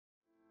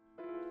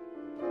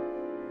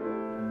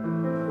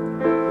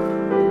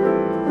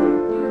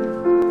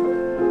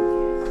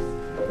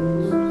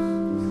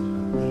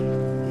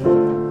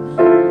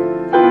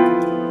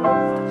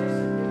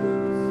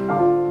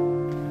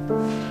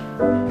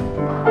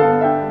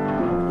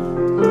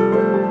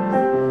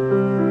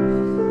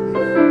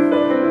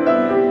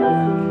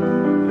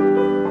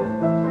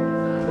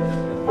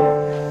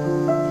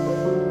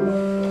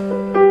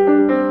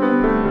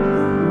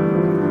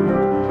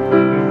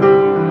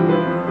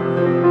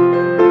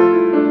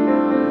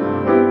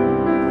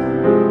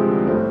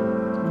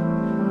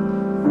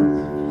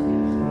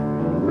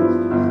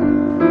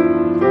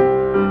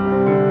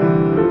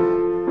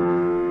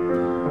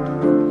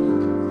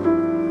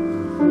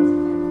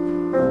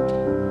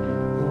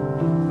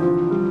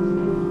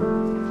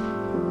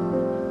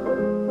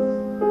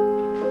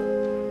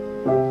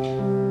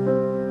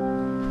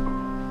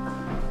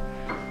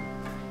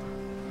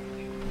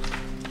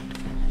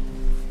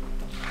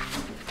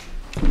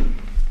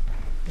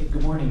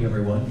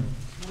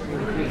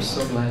We're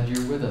so glad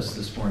you're with us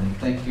this morning.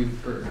 Thank you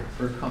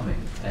for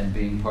coming and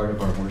being part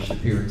of our worship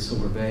here at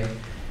Silver Bay.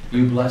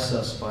 You bless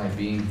us by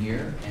being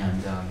here,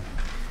 and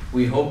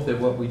we hope that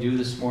what we do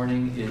this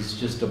morning is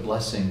just a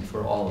blessing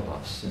for all of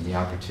us and the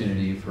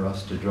opportunity for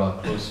us to draw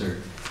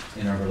closer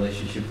in our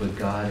relationship with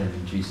God and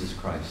in Jesus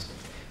Christ.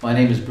 My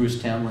name is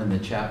Bruce Tamlyn, the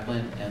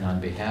chaplain, and on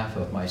behalf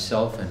of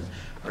myself and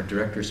our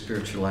Director of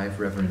Spiritual Life,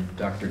 Reverend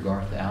Dr.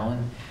 Garth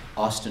Allen,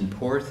 Austin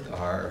Porth,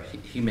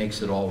 he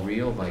makes it all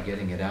real by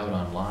getting it out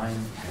online,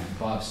 and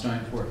Bob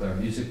Steinforth, our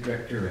music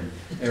director, and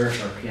Eric,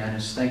 our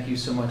pianist. Thank you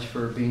so much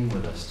for being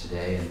with us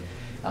today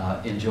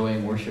and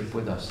enjoying worship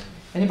with us.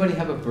 Anybody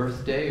have a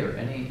birthday or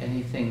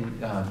anything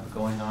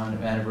going on,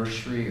 an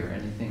anniversary or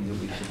anything that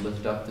we should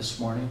lift up this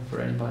morning for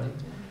anybody?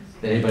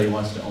 That anybody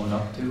wants to own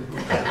up to?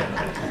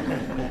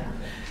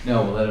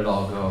 No, we'll let it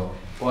all go.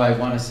 Well, I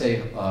want to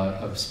say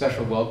a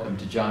special welcome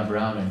to John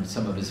Brown and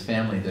some of his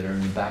family that are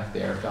in the back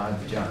there.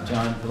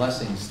 John,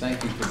 blessings.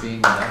 Thank you for being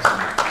with us.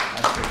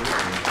 Absolutely.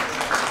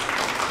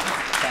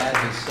 Dad,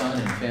 his son,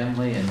 and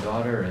family, and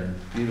daughter, and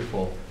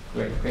beautiful.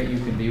 Great you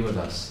can be with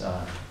us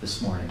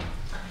this morning.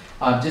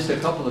 Just a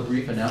couple of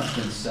brief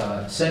announcements.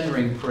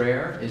 Centering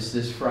Prayer is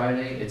this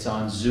Friday. It's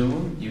on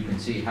Zoom. You can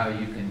see how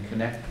you can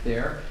connect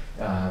there.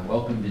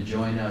 Welcome to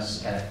join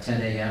us at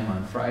 10 a.m.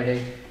 on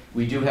Friday.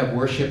 We do have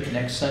worship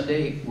next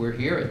Sunday. We're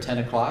here at 10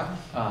 o'clock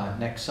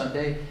next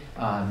Sunday.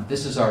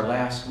 This is our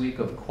last week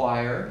of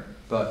choir,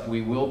 but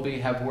we will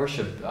have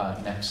worship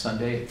next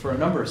Sunday for a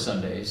number of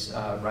Sundays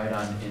right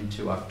on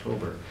into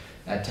October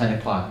at 10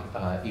 o'clock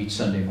each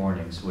Sunday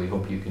morning. So we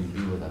hope you can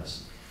be with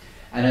us.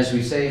 And as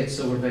we say at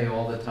Silver Bay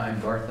all the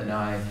time, Garth and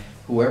I,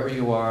 whoever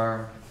you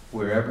are,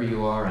 wherever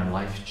you are on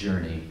life's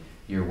journey,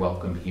 you're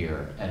welcome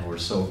here. And we're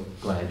so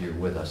glad you're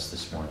with us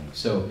this morning.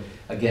 So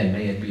again,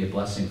 may it be a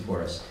blessing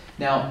for us.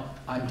 Now,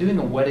 I'm doing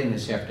a wedding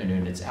this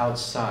afternoon. It's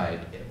outside.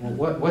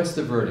 What's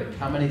the verdict?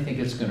 How many think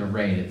it's going to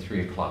rain at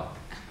 3 o'clock?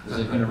 Is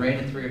it going to rain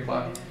at 3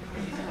 o'clock?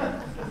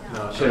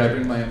 No. Should I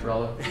bring my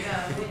umbrella?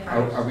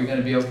 Are we going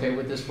to be okay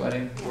with this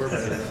wedding? We're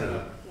better than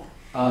that.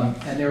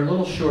 And they're a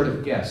little short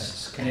of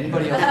guests. Can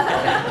anybody else?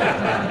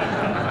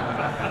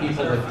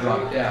 People have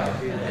dropped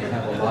out, and they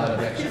have a lot of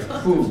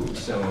extra food.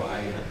 So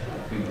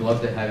we'd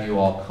love to have you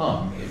all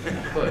come if you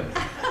could, in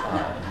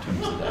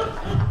terms of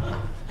that.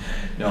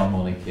 No, I'm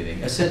only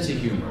kidding. A sense of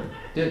humor.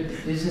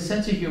 Is a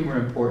sense of humor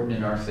important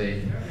in our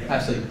faith?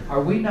 Absolutely.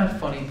 Are we not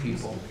funny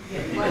people?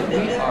 We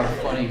are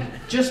funny.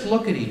 Just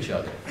look at each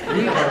other.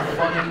 We are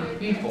funny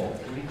people.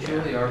 We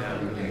truly are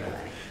funny people.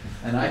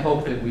 And I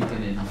hope that we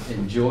can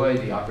enjoy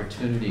the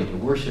opportunity to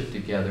worship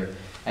together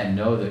and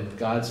know that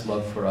God's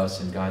love for us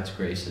and God's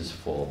grace is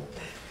full.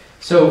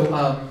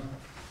 So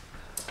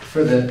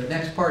for the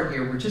next part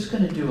here, we're just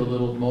going to do a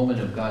little moment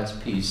of God's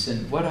peace.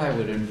 And what I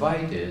would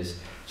invite is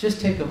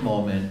just take a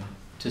moment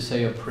to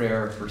say a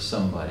prayer for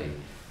somebody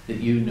that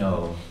you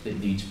know that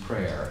needs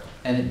prayer.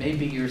 And it may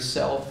be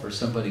yourself or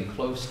somebody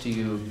close to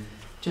you.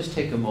 Just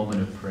take a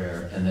moment of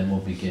prayer, and then we'll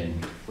begin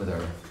with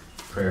our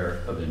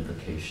prayer of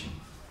invocation.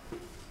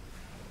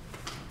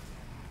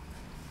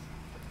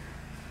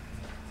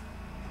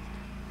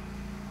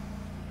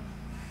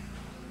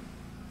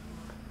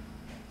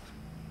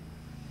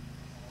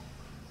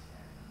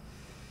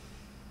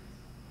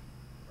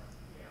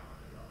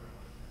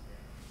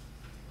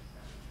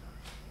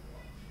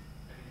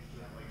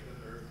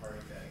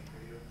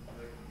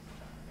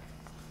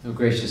 Oh,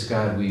 gracious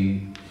God,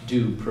 we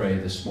do pray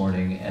this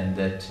morning, and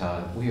that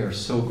we are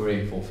so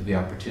grateful for the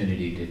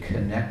opportunity to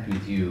connect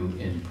with you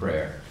in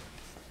prayer.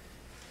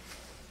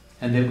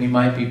 And that we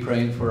might be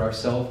praying for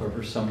ourselves or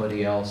for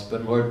somebody else.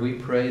 But Lord, we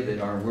pray that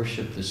our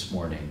worship this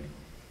morning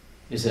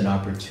is an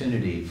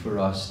opportunity for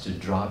us to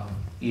drop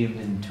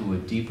even to a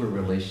deeper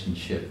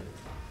relationship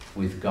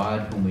with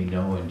God whom we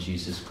know in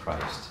Jesus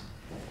Christ.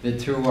 That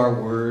through our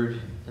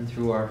word and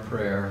through our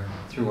prayer,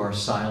 through our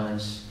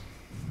silence,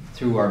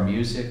 through our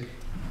music,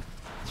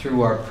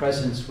 through our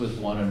presence with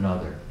one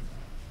another,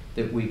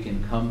 that we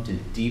can come to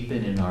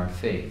deepen in our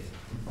faith,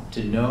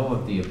 to know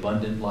of the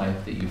abundant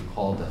life that you've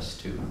called us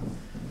to.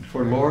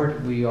 For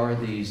Lord, we are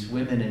these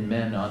women and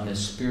men on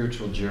this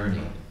spiritual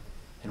journey,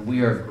 and we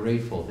are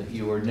grateful that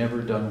you are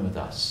never done with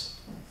us,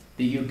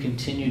 that you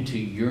continue to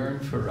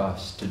yearn for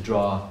us to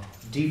draw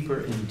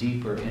deeper and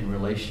deeper in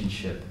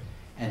relationship,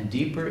 and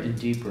deeper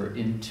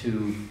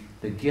into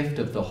the gift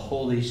of the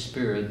Holy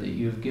Spirit that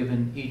you've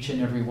given each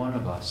and every one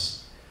of us.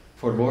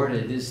 For Lord,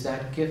 it is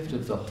that gift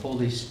of the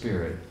Holy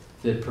Spirit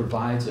that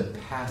provides a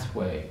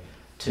pathway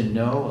to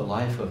know a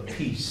life of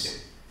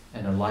peace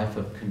and a life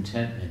of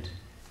contentment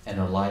and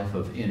a life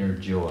of inner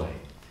joy.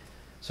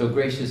 So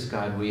gracious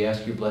God, we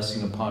ask your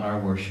blessing upon our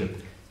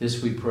worship.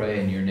 This we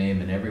pray in your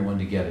name, and everyone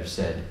together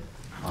said,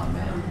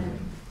 Amen.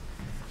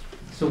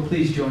 So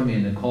please join me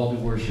in the call to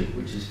worship,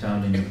 which is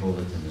found in your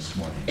bulletin this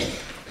morning.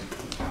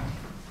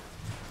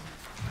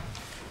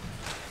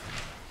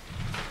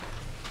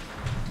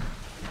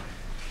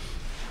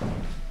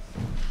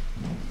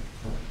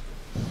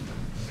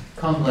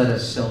 Come, let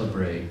us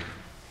celebrate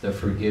the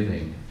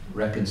forgiving,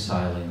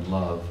 reconciling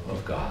love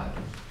of God.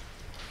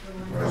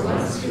 For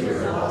once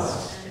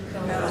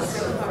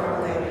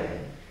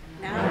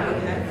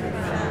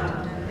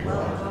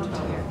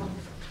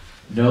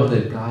Know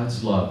that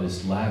God's love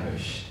is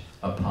lavished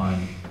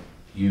upon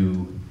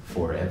you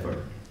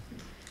forever.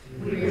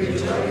 We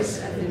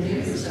rejoice at the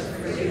news of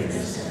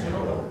forgiveness and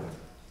hope.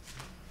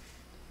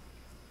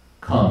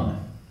 Come,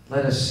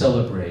 let us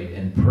celebrate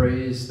and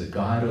praise the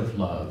God of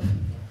love.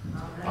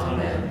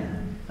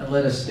 Amen. And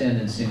let us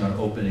stand and sing our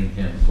opening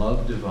hymn,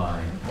 Love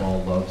Divine,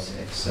 All Loves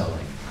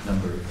Excelling,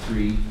 number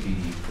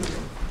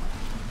 384.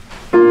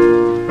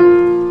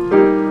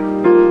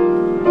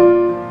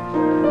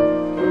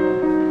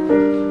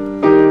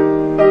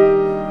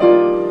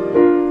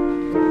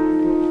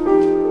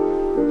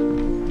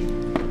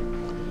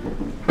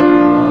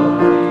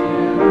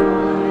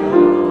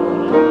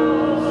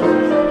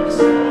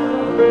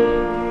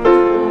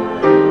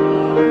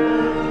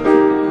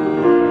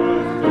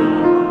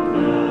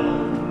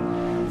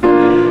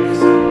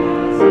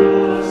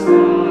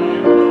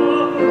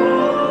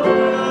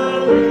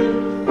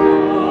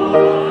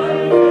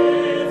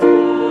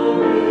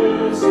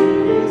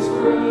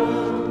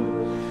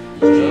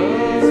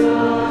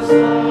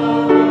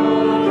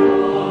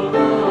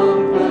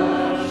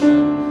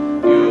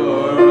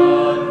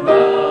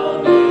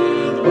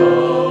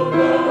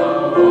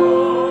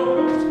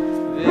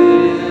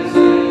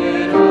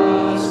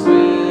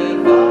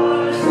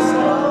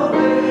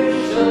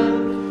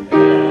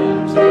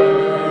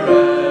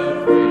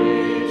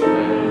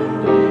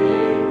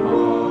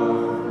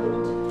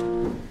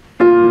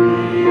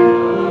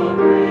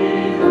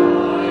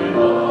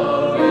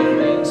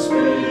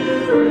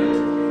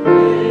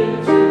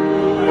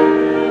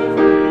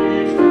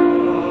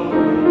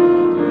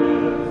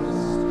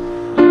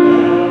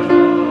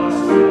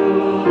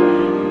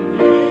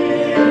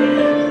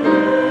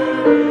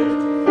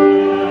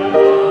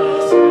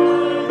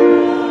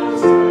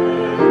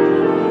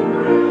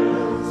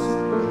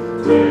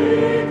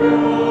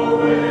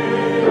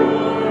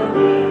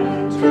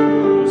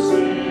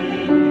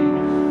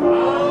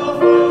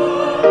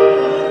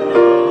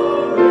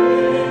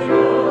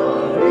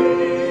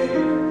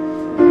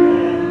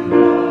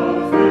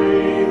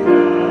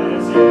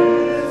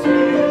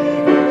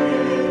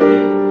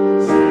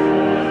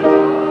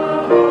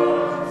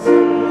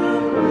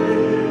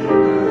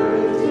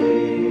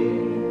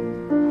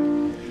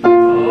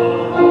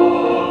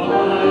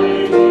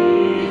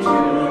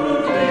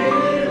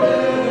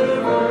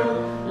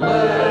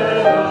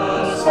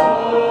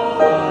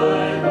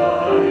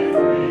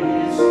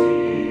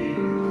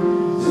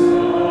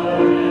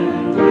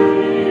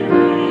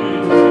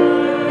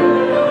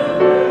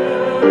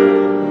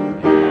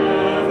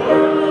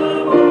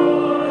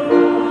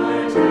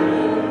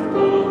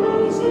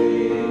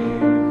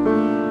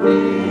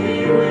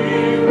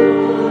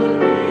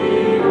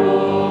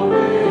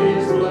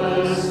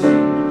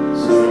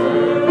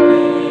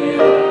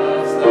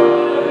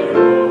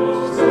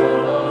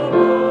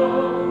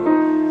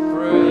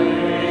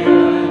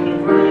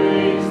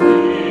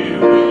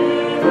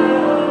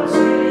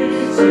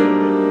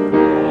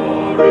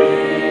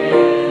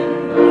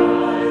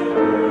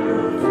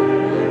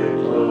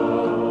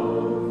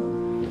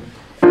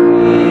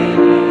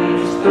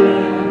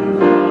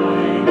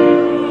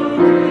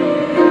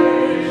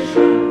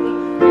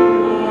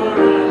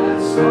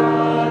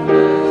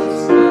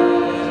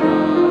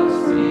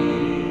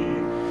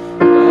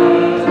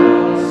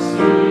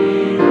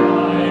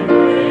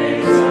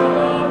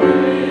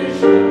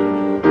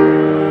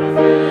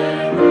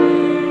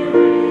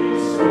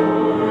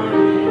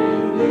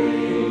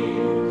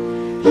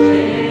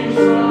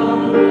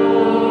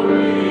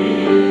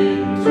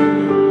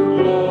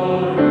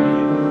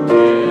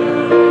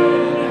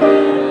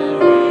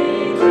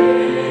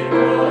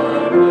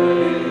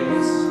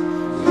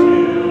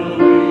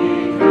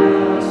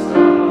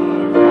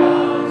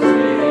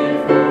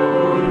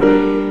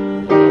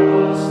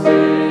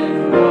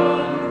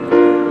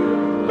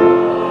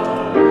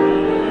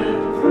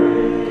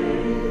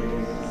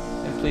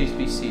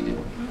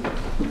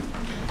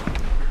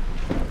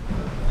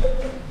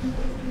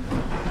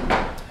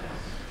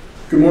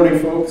 Good morning,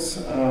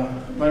 folks.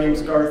 My name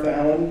is Garth.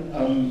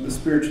 I'm the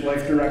Spiritual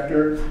Life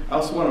Director. I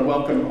also want to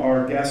welcome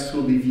our guests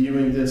who will be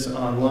viewing this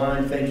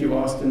online. Thank you,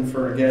 Austin,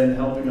 for, again,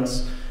 helping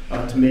us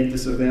to make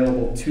this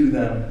available to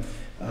them.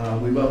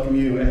 We welcome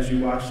you as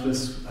you watch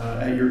this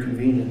at your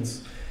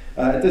convenience.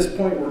 At this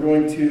point, we're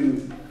going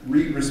to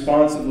read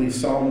responsively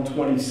Psalm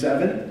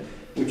 27,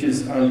 which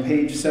is on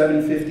page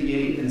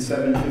 758 and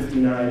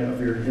 759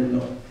 of your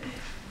hymnal.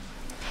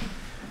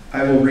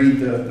 I will read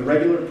the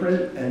regular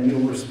print, and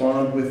you'll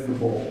respond with the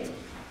bold.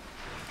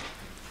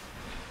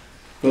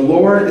 The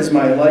Lord is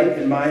my light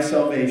and my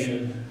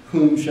salvation.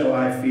 Whom shall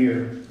I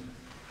fear?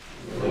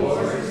 The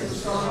Lord is the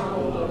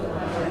stronghold of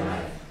my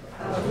life.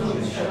 Of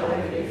whom shall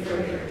I be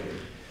afraid?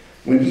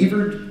 When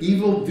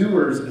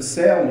evildoers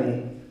assail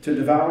me to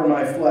devour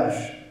my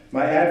flesh,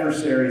 my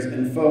adversaries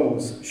and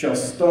foes shall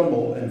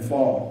stumble and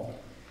fall.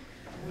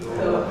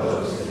 Though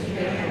hosts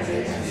encamp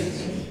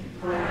against me,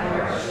 my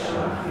heart shall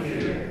not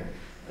fear.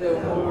 Though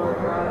war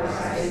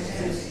rise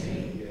against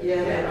me,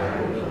 yet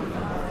I will be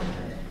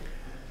confident.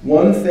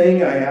 One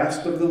thing I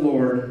ask of the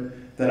Lord,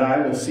 that I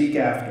will seek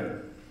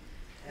after,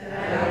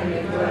 That I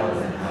may dwell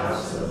in the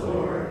house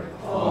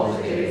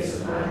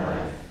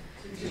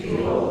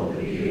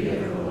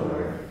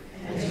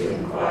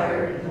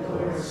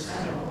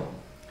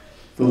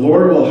The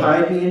Lord will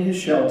hide me in his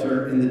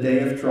shelter in the day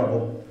of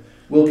trouble,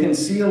 will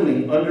conceal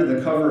me under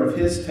the cover of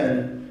his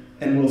tent,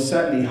 and will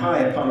set me high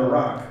upon a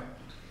rock.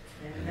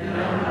 And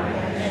now my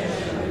head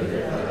shall be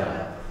lifted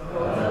up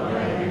above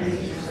my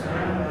enemies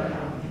round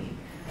about me,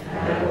 and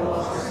I will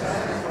offer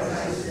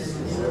sacrifices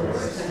in the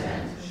Lord's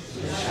tent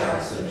with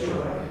shouts of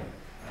joy.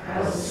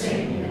 I will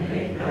sing and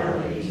make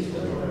melody to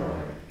the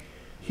Lord.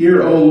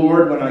 Hear, O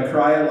Lord, when I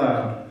cry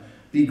aloud.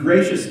 Be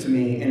gracious to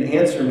me and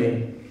answer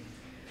me.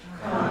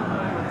 Come,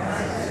 my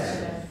eyes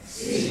said,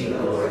 seek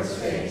the Lord's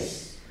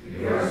face.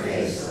 Your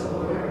face, O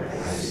Lord, I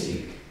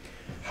seek.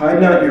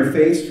 Hide not your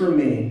face from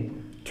me.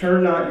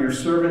 Turn not your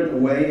servant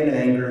away in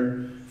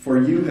anger, for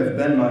you have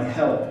been my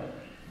help.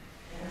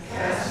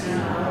 Cast me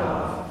not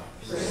off,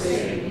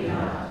 forsake me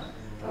not,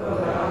 O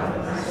God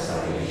of my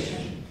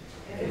salvation.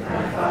 If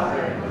my father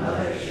and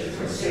mother should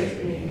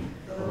forsake me,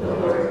 the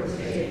Lord will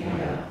take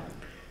me up.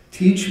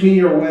 Teach me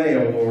your way,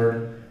 O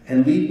Lord,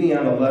 and lead me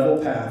on a level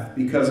path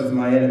because of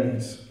my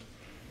enemies.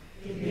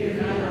 Give me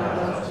not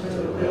up to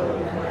the will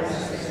of my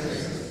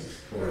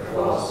adversaries, for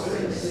false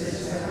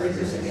witnesses have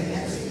risen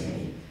against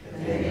me,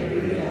 and they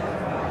breathe out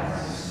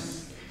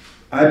violence.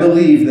 I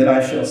believe that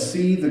I shall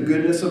see the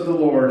goodness of the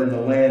Lord in the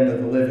land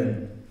of the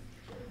living.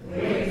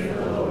 Wait for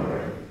the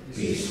Lord,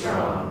 be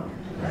strong,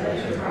 and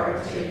let your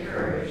heart take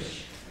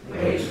courage.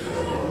 Wait for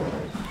the Lord.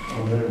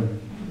 Amen.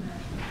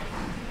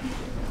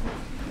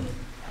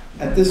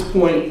 At this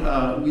point,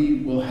 we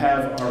will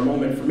have our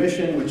moment for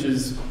mission, which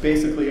is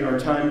basically our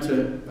time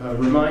to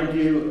remind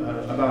you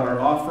about our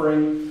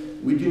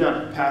offering. We do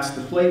not pass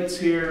the plates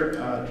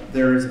here.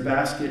 There is a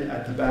basket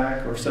at the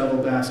back, or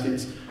several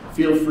baskets.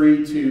 Feel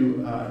free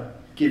to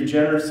give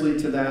generously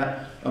to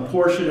that. A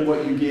portion of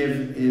what you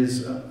give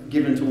is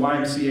given to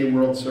YMCA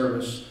World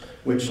Service,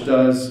 which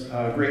does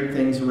great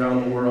things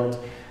around the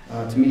world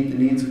to meet the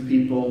needs of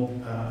people,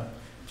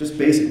 just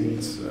basic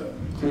needs,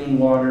 clean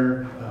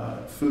water,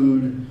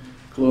 food,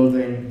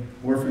 clothing,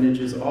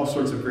 orphanages, all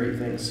sorts of great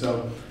things.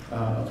 So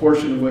a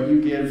portion of what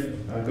you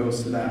give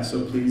goes to that,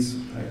 so please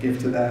give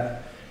to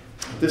that.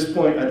 At this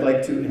point, I'd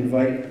like to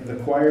invite the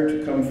choir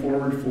to come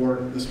forward for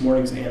this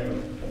morning's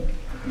anthem.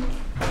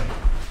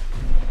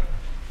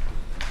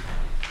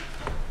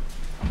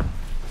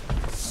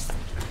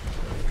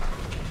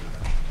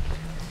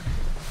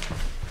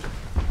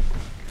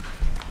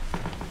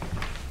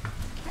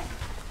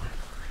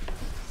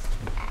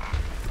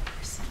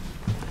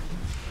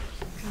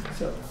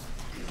 So,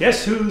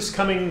 guess who's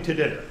coming to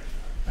dinner?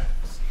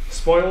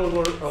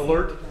 Spoiler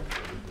alert,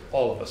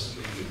 all of us.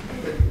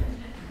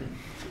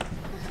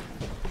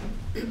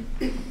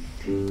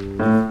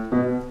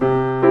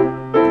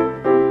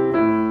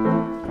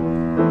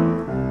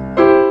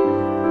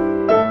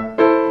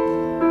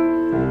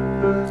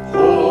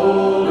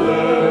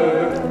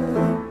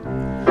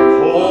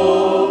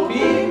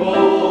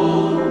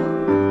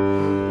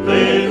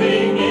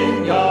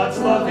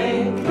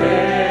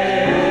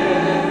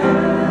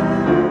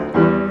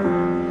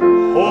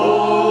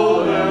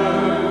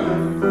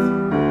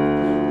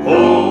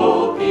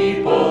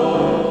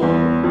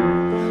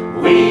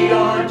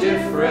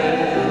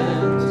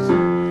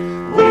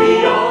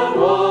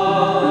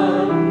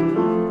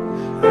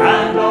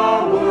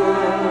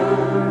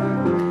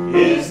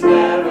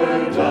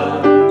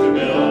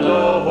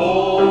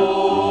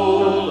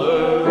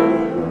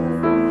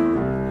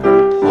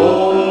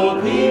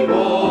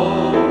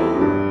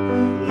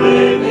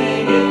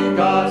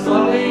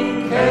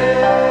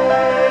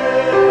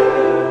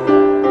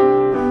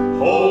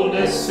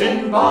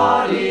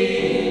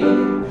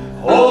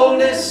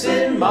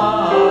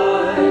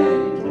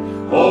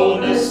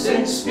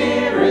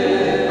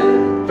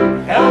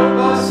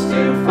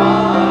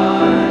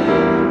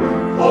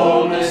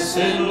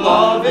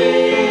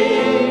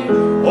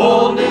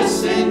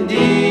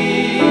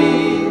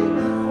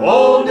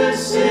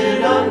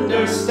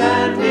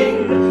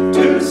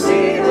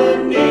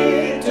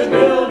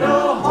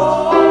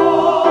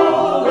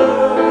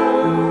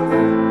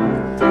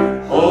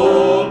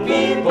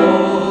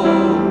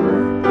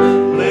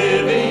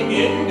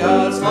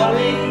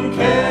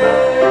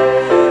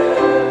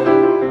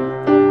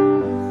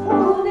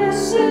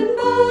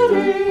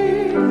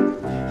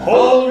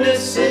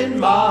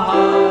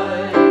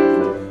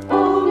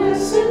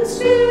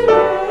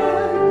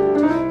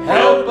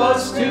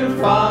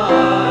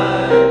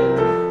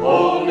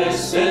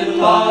 Wholeness in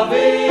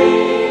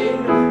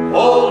loving,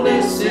 wholeness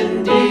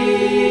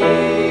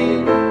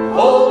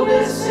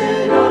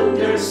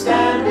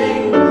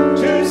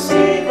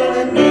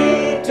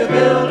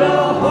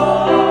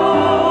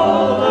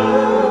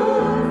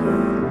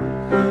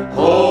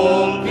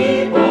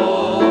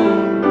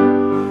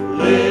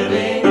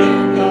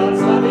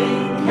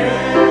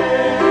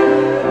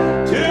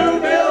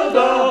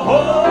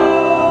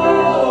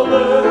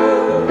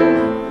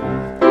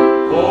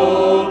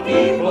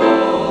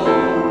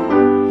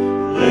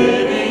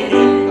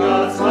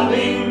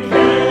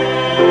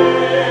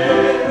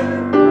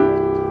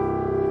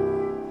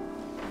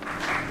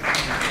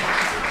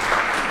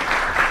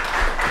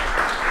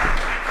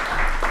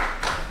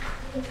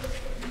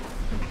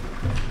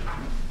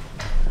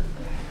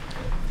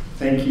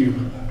Thank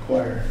you,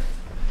 choir.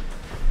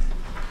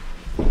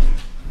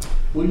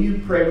 Will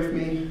you pray with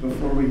me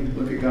before we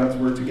look at God's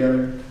Word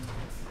together?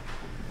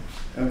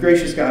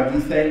 Gracious God,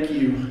 we thank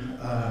you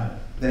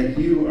that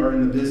you are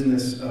in the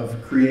business of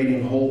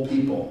creating whole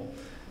people,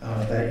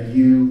 that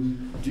you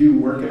do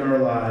work in our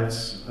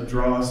lives,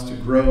 draw us to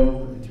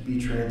grow and to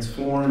be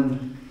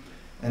transformed.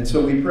 And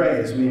so we pray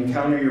as we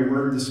encounter your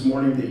Word this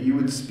morning that you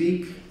would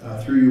speak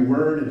through your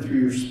Word and through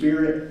your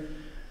Spirit,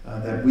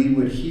 that we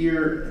would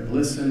hear and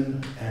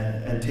listen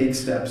and take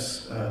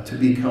steps to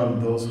become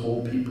those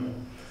whole people.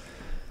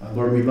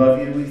 Lord, we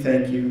love you, we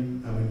thank you,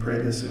 and we pray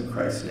this in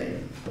Christ's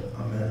name.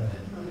 Amen.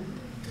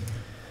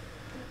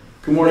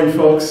 Good morning,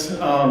 folks.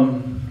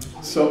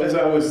 So as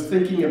I was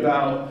thinking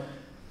about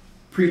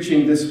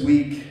preaching this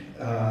week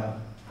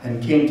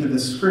and came to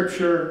this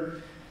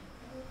scripture,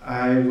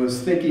 I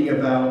was thinking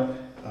about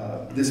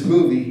this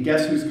movie,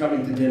 Guess Who's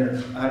Coming to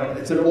Dinner?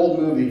 It's an old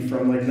movie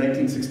from like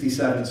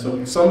 1967,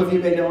 so some of you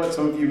may know it,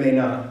 some of you may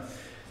not.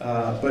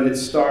 But it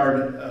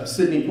starred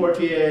Sidney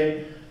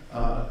Poitier,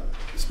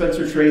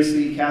 Spencer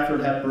Tracy,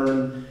 Katharine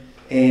Hepburn,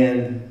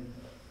 and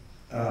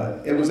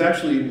it was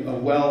actually a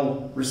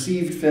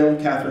well-received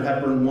film. Katharine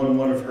Hepburn won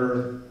one of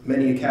her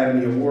many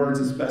Academy Awards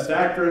as Best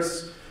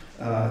Actress.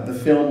 The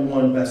film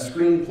won Best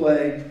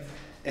Screenplay.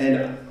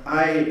 And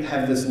I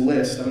have this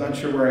list, I'm not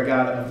sure where I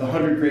got it, of the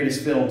 100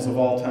 greatest films of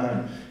all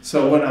time.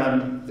 So when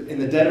I'm in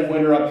the dead of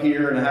winter up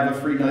here and I have a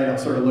free night, I'll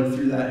sort of look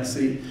through that and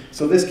see.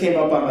 So this came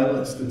up on my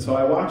list, and so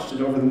I watched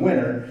it over the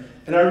winter,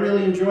 and I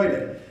really enjoyed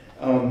it.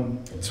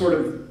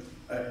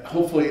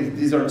 Hopefully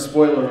these aren't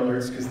spoiler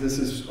alerts because this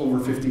is over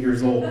 50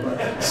 years old.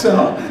 But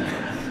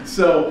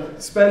so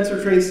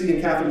Spencer Tracy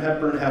and Katharine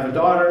Hepburn have a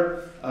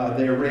daughter.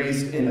 They are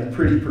raised in a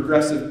pretty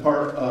progressive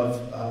part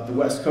of the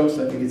West Coast.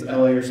 I think it's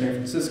LA or San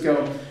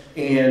Francisco.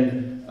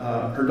 And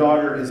her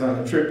daughter is on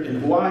a trip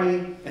in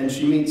Hawaii, and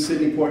she meets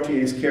Sidney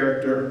Poitier's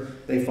character.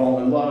 They fall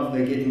in love,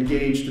 they get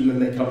engaged, and then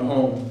they come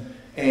home.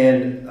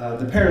 And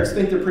the parents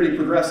think they're pretty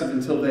progressive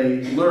until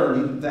they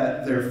learn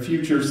that their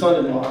future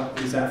son-in-law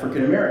is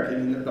African American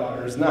and their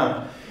daughter is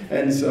not.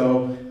 And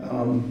so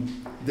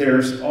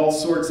there's all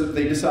sorts of,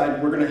 they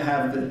decide we're going to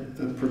have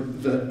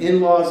the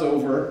in-laws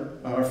over,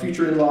 our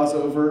future in-laws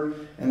over,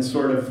 and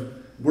sort of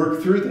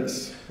work through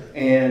this.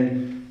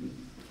 And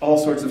all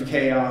sorts of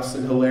chaos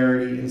and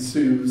hilarity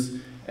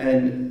ensues.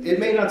 And it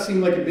may not seem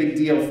like a big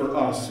deal for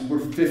us. We're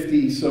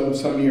 50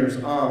 some years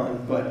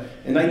on, but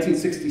in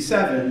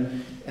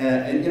 1967,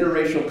 an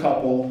interracial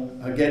couple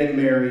getting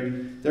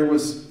married, there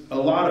was a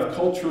lot of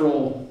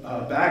cultural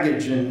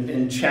baggage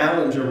and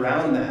challenge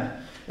around that.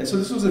 And so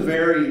this was a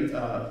very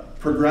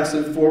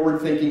progressive,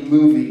 forward-thinking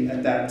movie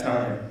at that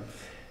time.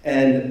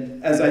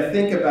 And as I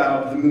think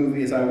about the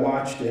movie, as I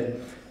watched it,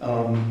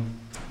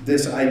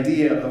 this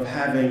idea of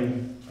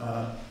having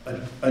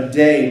a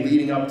day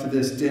leading up to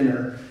this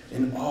dinner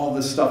and all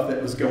the stuff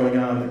that was going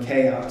on, the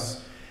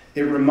chaos,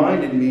 it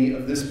reminded me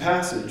of this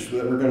passage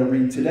that we're going to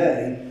read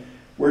today,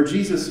 where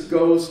Jesus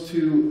goes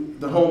to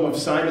the home of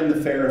Simon the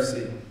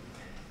Pharisee.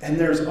 And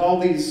there's all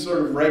these sort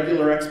of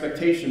regular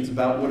expectations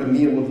about what a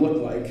meal would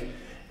look like.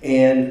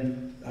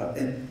 And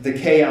the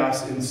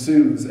chaos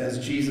ensues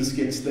as Jesus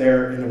gets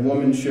there and a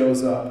woman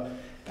shows up.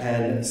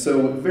 And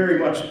so very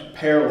much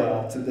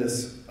parallel to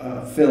this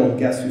film,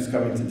 Guess Who's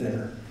Coming to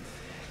Dinner?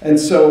 And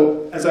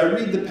so as I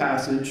read the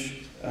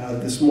passage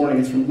this morning,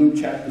 it's from Luke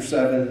chapter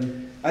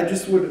 7, I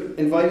just would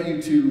invite you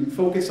to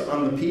focus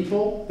on the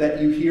people that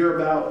you hear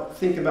about,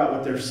 think about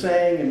what they're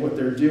saying and what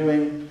they're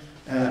doing,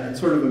 and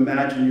sort of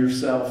imagine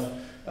yourself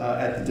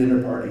at the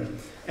dinner party.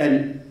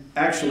 And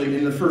actually,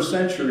 in the first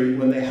century,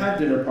 when they had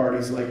dinner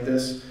parties like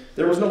this,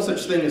 there was no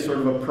such thing as sort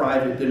of a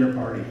private dinner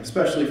party,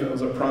 especially if it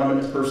was a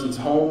prominent person's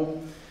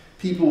home.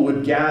 People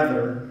would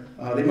gather.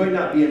 They might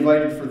not be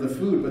invited for the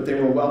food, but they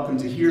were welcome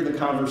to hear the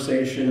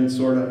conversation and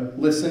sort of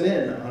listen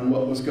in on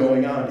what was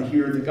going on, to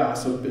hear the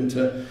gossip and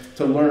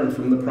to learn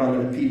from the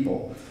prominent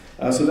people.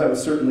 So that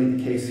was certainly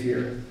the case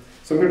here.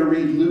 So I'm going to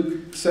read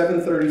Luke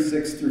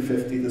 7:36 through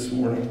 50 this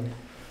morning.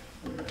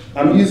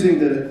 I'm using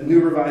the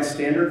New Revised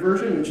Standard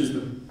Version, which is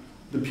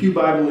the Pew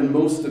Bible in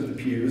most of the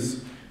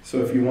pews,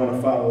 so if you want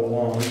to follow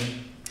along.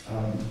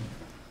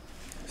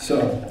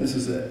 So this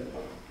is it.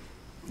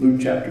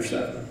 Luke chapter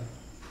 7.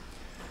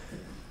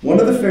 One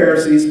of the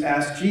Pharisees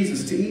asked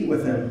Jesus to eat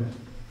with him.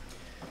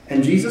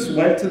 And Jesus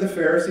went to the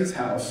Pharisee's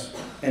house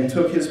and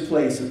took his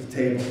place at the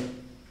table.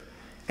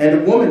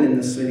 And a woman in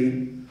the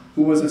city,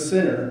 who was a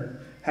sinner,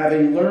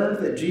 having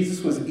learned that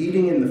Jesus was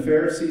eating in the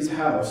Pharisee's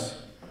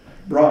house,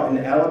 brought an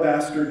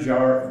alabaster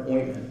jar of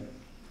ointment.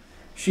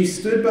 She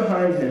stood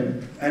behind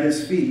him at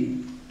his feet,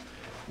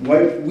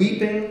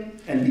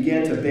 weeping, and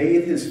began to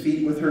bathe his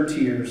feet with her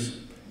tears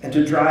and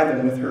to dry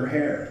them with her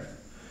hair.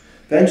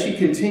 Then she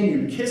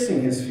continued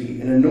kissing his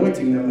feet and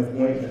anointing them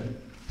with ointment.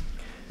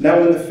 Now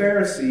when the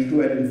Pharisee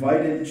who had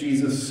invited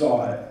Jesus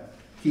saw it,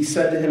 he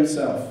said to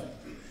himself,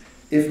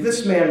 "If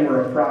this man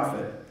were a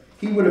prophet,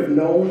 he would have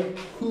known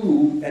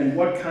who and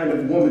what kind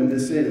of woman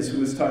this is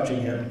who is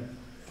touching him,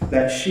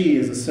 that she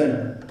is a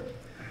sinner."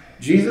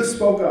 Jesus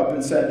spoke up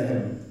and said to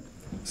him,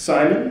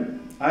 "Simon,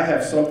 I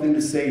have something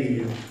to say to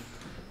you."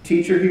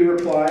 "Teacher," he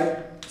replied,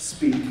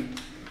 "speak."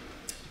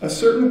 "A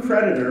certain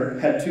creditor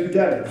had 2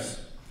 debtors.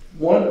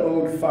 One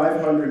owed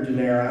 500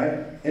 denarii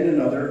and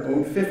another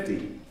owed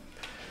 50.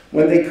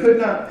 When they could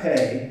not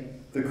pay,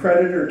 the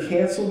creditor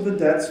canceled the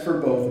debts for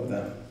both of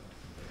them.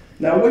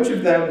 Now which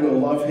of them will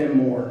love him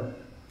more?"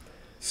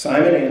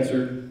 Simon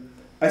answered,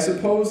 "I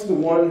suppose the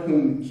one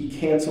whom he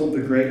canceled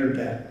the greater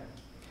debt."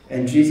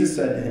 And Jesus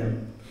said to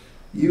him,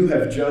 "You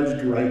have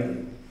judged rightly."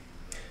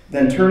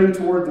 Then turning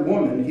toward the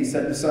woman, he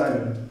said to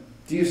Simon,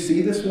 "Do you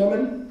see this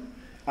woman?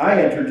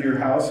 I entered your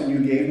house, and you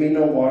gave me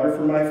no water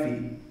for my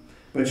feet,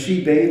 but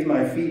she bathed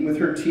my feet with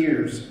her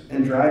tears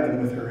and dried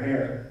them with her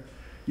hair.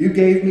 You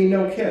gave me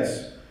no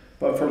kiss,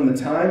 but from the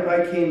time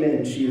I came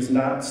in, she has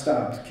not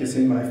stopped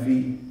kissing my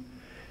feet.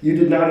 You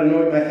did not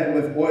anoint my head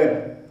with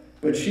oil,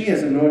 but she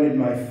has anointed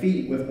my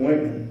feet with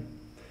ointment.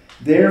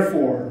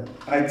 Therefore,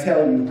 I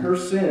tell you, her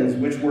sins,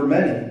 which were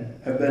many,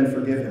 have been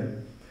forgiven.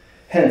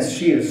 Hence,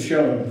 she has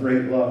shown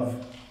great love.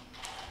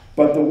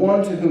 But the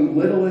one to whom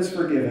little is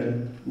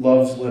forgiven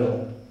loves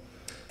little."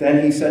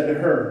 Then he said to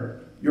her,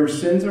 "Your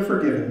sins are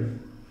forgiven."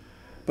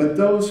 But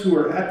those who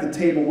were at the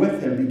table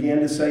with him began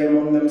to say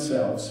among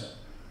themselves,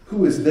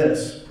 "Who is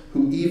this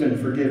who even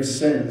forgives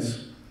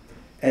sins?"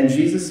 And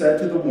Jesus said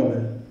to the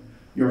woman,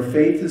 "Your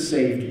faith has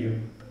saved you.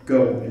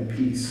 Go in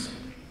peace."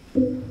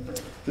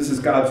 This is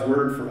God's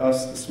word for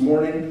us this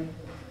morning.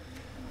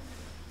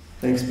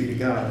 Thanks be to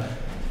God.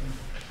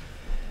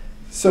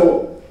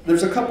 So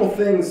there's a couple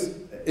things.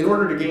 In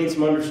order to gain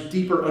some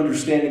deeper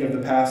understanding of the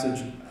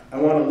passage, I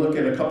want to look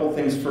at a couple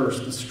things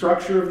first. The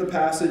structure of the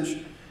passage,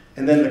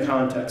 and then the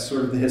context,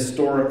 sort of the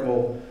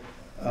historical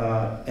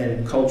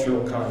and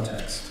cultural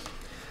context.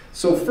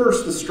 So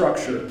first, the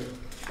structure.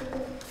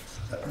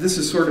 This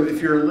is sort of,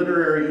 if you're a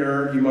literary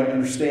nerd, you might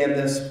understand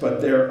this,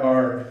 but there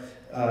are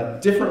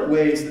different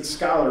ways that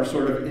scholars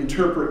sort of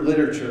interpret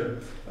literature,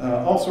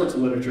 all sorts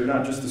of literature,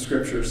 not just the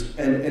scriptures.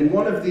 And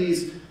one of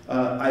these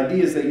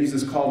ideas they use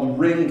is called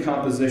ring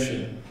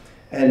composition.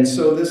 And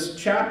so this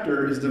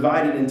chapter is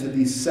divided into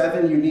these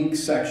 7 unique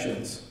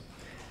sections.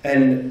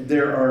 And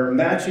there are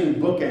matching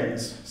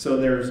bookends. So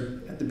there's,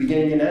 at the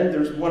beginning and end,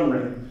 there's one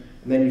ring.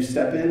 And then you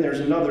step in, there's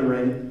another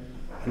ring,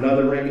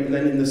 and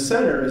then in the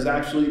center is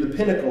actually the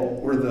pinnacle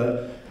or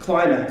the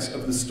climax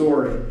of the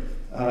story.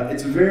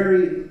 It's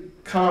very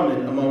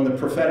common among the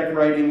prophetic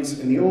writings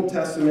in the Old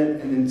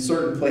Testament and in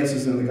certain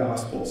places in the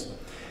Gospels.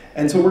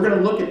 And so we're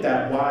going to look at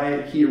that,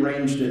 why he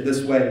arranged it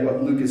this way,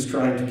 what Luke is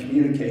trying to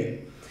communicate.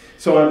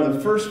 So on the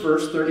first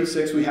verse,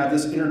 36, we have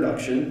this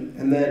introduction,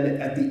 and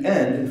then at the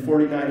end, in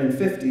 49 and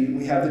 50,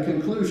 we have the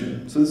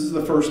conclusion. So this is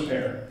the first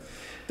pair.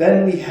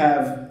 Then we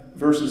have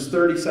verses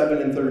 37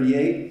 and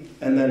 38,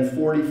 and then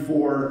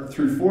 44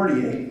 through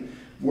 48,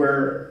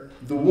 where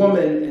the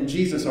woman and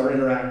Jesus are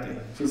interacting.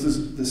 So this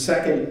is the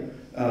second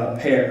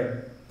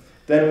pair.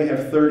 Then we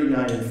have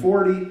 39 and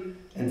 40,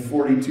 and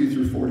 42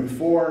 through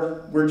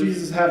 44, where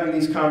Jesus is having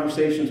these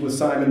conversations with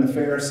Simon the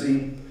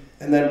Pharisee.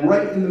 And then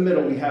right in the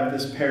middle, we have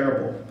this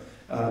parable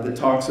that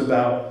talks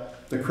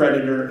about the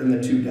creditor and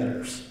the 2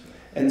 debtors.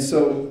 And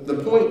so the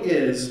point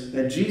is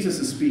that Jesus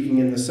is speaking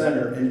in the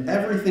center, and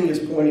everything is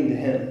pointing to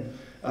him,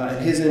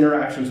 and his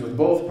interactions with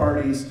both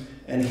parties,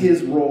 and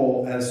his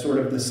role as sort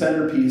of the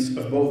centerpiece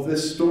of both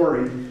this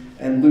story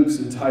and Luke's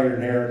entire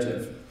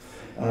narrative.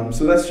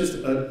 So that's just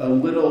a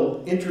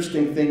little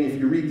interesting thing if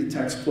you read the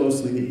text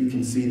closely that you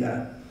can see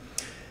that.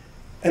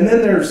 And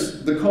then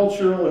there's the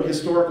cultural and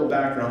historical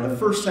background. The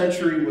first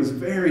century was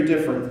very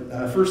different.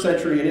 First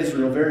century in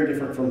Israel, very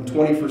different from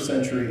 21st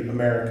century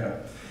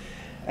America.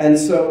 And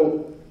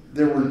so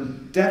there were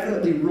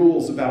definitely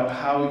rules about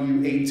how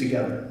you ate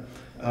together,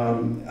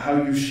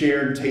 how you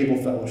shared table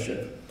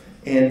fellowship.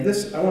 And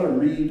this, I want to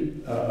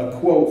read a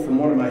quote from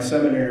one of my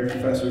seminary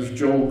professors,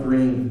 Joel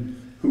Green,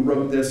 who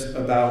wrote this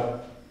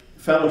about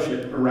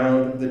fellowship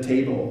around the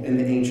table in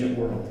the ancient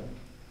world.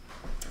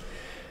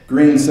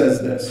 Green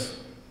says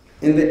this: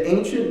 "In the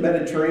ancient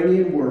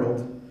Mediterranean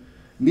world,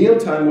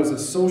 mealtime was a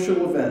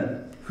social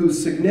event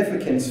whose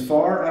significance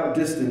far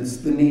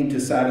outdistanced the need to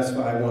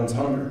satisfy one's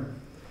hunger.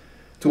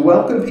 To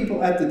welcome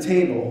people at the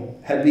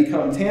table had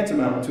become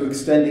tantamount to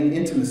extending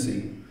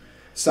intimacy,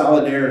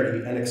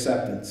 solidarity, and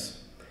acceptance.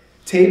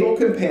 Table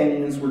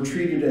companions were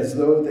treated as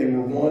though they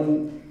were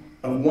one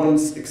of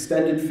one's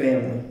extended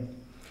family.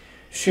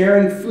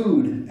 Sharing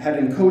food had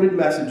encoded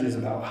messages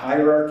about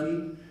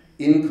hierarchy,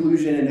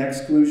 inclusion and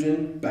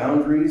exclusion,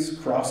 boundaries,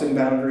 crossing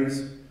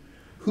boundaries,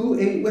 who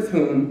ate with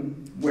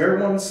whom, where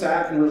one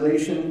sat in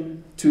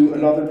relation to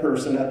another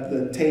person at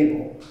the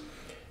table.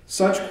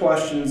 Such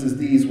questions as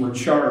these were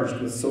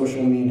charged with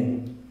social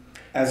meaning.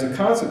 As a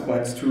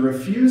consequence, to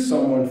refuse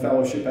someone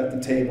fellowship at the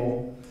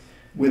table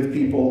with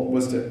people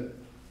was to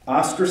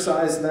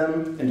ostracize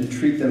them and to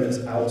treat them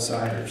as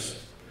outsiders."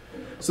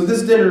 So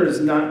this dinner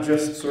is not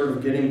just sort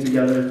of getting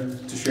together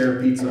to share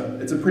pizza.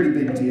 It's a pretty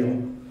big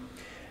deal.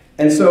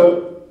 And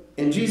so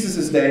in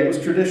Jesus' day, it was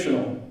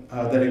traditional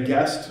that a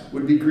guest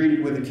would be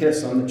greeted with a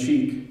kiss on the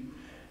cheek.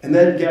 And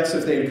then guests,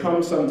 if they had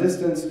come some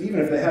distance, even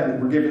if they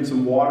hadn't, were given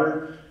some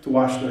water to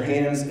wash their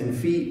hands and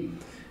feet.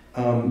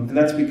 And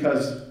that's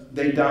because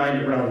they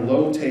dined around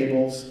low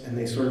tables and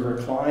they sort of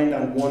reclined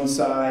on one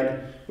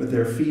side with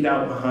their feet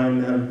out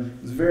behind them.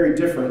 It was very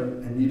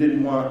different, and you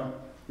didn't want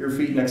your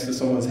feet next to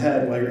someone's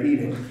head while you're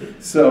eating.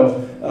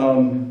 So,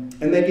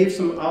 and they gave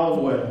some olive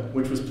oil,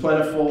 which was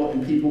plentiful,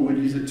 and people would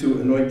use it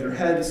to anoint their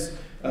heads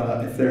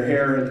if their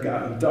hair had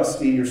gotten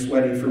dusty or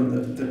sweaty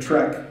from the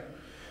trek.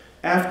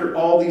 After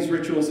all these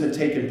rituals had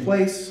taken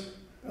place,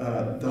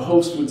 the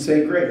host would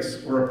say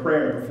grace or a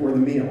prayer before the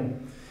meal.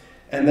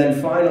 And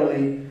then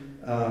finally,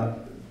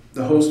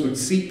 the host would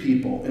seat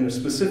people in a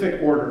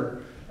specific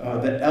order.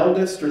 The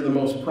eldest or the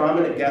most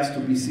prominent guest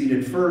would be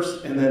seated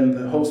first, and then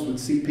the host would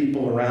seat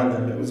people around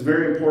them. It was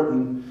very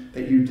important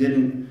that you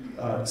didn't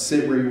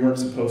sit where you weren't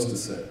supposed to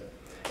sit.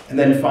 And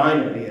then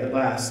finally, at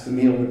last, the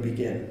meal would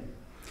begin.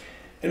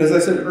 And as I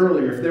said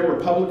earlier, if there were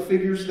public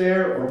figures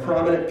there or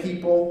prominent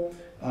people,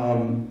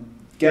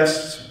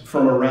 guests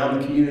from around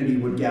the community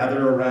would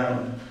gather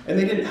around. And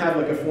they didn't have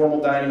like a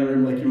formal dining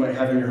room like you might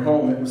have in your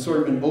home. It was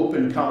sort of an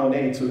open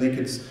colonnade so they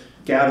could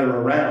gather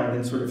around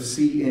and sort of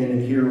see in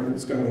and hear what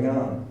was going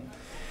on.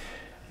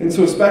 And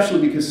so especially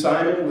because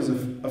Simon was a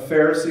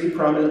Pharisee,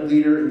 prominent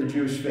leader in the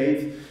Jewish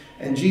faith,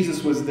 and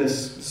Jesus was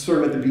this sort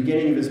of at the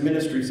beginning of his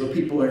ministry, so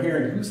people are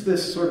hearing, who's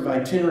this sort of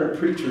itinerant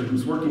preacher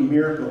who's working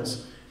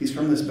miracles? He's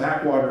from this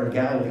backwater in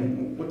Galilee.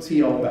 What's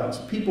he all about?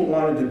 So people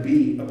wanted to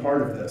be a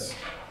part of this.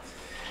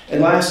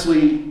 And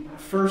lastly,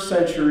 first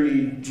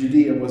century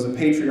Judea was a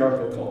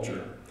patriarchal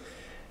culture.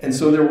 And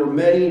so there were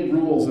many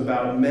rules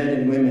about men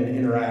and women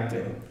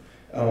interacting.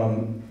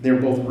 They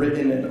were both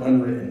written and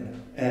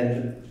unwritten.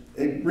 And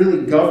it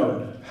really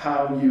governed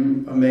how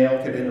a male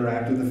could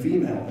interact with a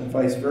female and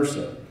vice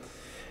versa.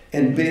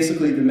 And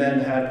basically the men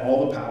had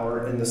all the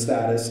power and the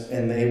status,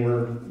 and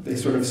they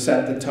sort of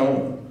set the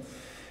tone.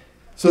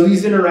 So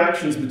these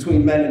interactions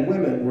between men and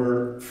women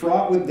were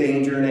fraught with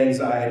danger and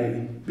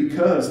anxiety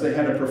because they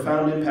had a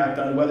profound impact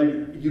on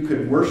whether you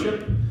could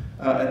worship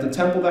at the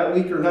temple that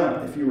week or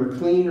not, if you were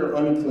clean or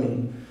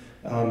unclean,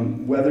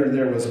 whether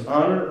there was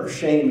honor or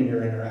shame in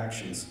your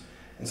interactions.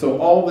 And so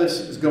all this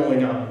is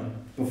going on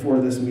before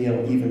this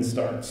meal even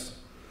starts.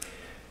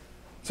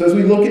 So as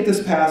we look at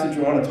this passage,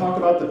 we want to talk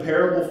about the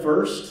parable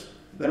first.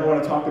 Then I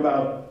want to talk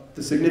about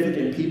the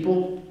significant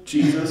people,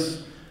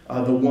 Jesus,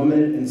 the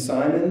woman, and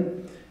Simon.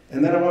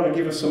 And then I want to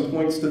give us some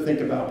points to think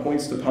about,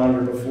 points to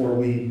ponder before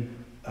we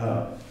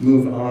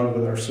move on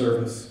with our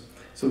service.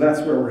 So that's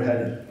where we're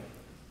headed.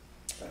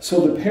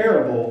 So the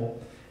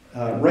parable,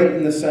 right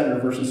in the center,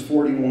 verses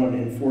 41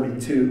 and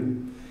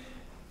 42,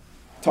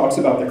 talks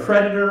about the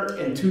creditor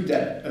and two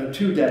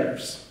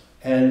debtors.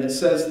 And it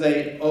says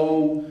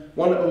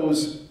one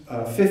owes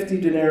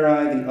 50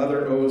 denarii, the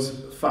other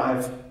owes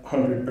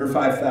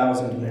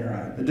 5,000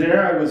 denarii. The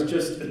denarii was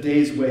just a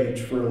day's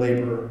wage for a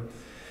laborer.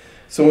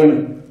 So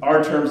in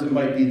our terms, it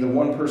might be the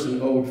one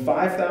person owed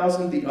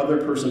 5,000, the other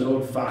person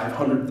owed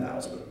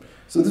 500,000.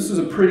 So this was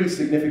a pretty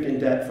significant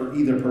debt for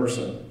either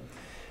person.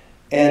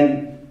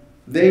 And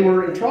they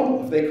were in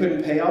trouble. If they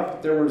couldn't pay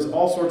up, there was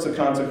all sorts of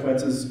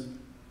consequences,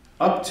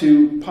 up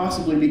to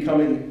possibly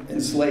becoming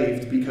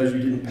enslaved because you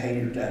didn't pay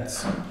your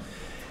debts.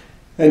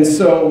 And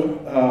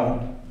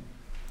so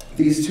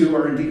these two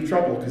are in deep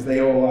trouble because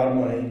they owe a lot of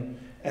money.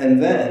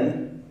 And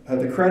then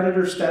the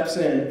creditor steps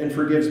in and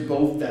forgives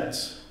both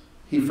debts.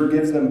 He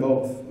forgives them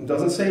both. It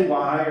doesn't say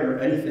why or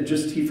anything,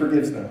 just he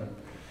forgives them.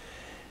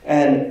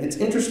 And it's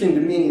interesting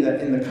to me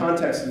that in the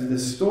context of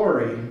this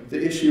story,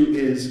 the issue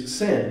is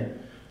sin.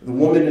 The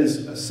woman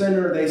is a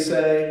sinner, they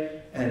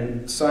say,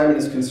 and Simon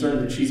is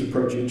concerned that she's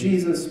approaching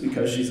Jesus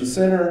because she's a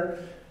sinner.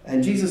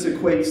 And Jesus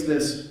equates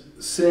this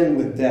sin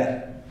with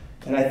debt.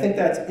 And I think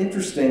that's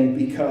interesting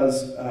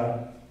because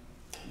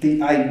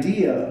the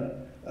idea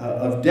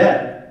of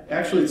debt,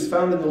 actually it's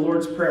found in the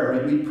Lord's Prayer,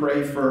 right? We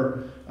pray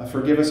for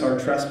forgive us our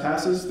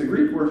trespasses. The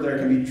Greek word there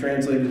can be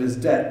translated as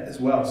debt as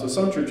well. So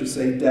some churches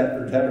say debt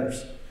or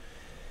debtors.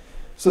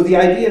 So the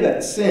idea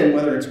that sin,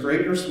 whether it's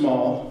great or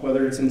small,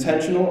 whether it's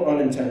intentional or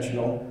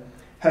unintentional,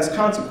 has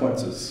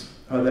consequences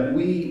that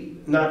we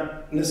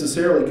not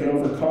necessarily can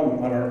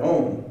overcome on our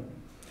own.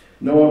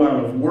 No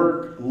amount of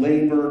work,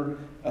 labor,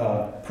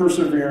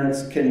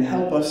 perseverance can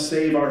help us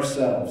save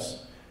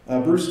ourselves.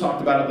 Bruce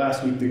talked about it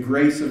last week, the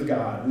grace of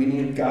God. We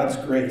need God's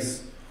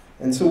grace.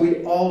 And so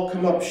we all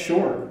come up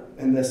short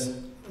in this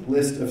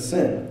list of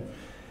sin.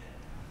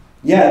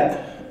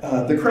 Yet,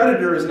 the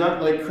creditor is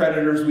not like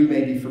creditors we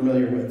may be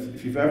familiar with.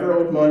 If you've ever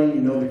owed money,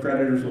 you know the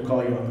creditors will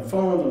call you on the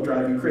phone, they'll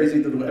drive you crazy,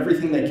 they'll do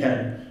everything they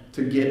can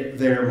to get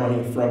their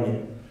money from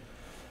you.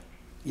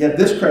 Yet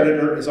this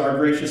creditor is our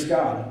gracious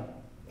God,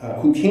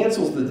 who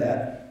cancels the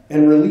debt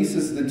and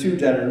releases the two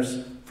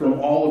debtors from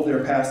all of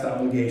their past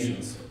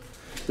obligations.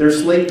 Their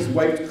slate is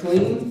wiped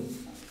clean.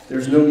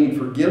 There's no need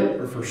for guilt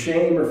or for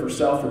shame or for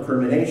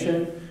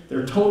self-recrimination.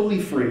 They're totally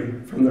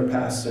free from their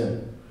past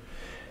sin.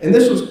 And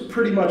this was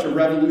pretty much a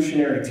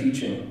revolutionary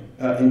teaching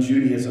in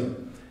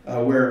Judaism,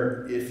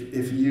 where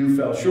if you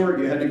fell short,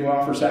 you had to go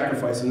offer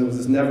sacrifice, and it was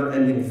this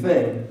never-ending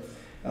thing.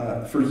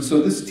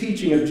 So this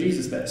teaching of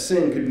Jesus that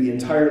sin could be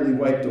entirely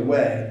wiped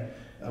away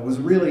was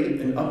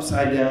really an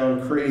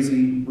upside-down,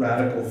 crazy,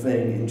 radical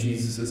thing in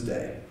Jesus'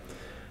 day.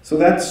 So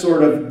that's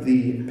sort of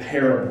the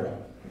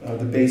parable,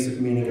 the basic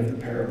meaning of the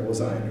parable as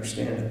I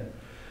understand it.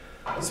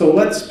 So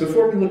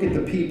before we look at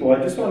the people,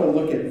 I just want to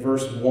look at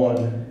verse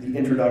 1, the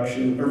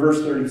introduction, or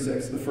verse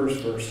 36, the first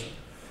verse.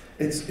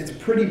 It's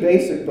pretty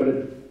basic, but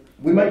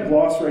we might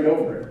gloss right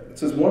over it. It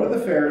says, one of the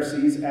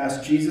Pharisees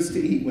asked Jesus to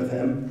eat with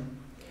him,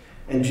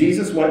 and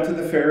Jesus went to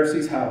the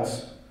Pharisee's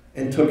house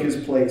and took his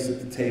place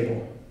at the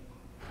table.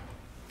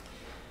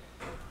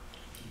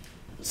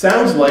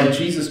 Sounds like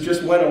Jesus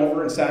just went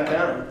over and sat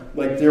down.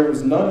 Like there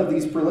was none of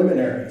these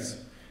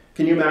preliminaries.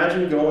 Can you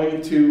imagine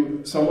going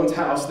to someone's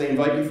house, they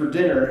invite you for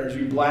dinner, and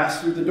you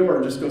blast through the door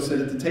and just go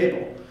sit at the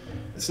table?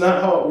 It's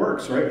not how it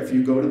works, right? If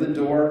you go to the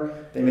door,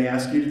 they may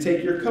ask you to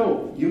take your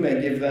coat. You may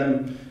give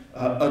them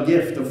a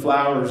gift of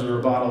flowers or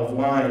a bottle of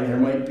wine. There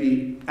might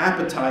be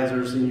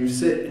appetizers, and you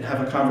sit and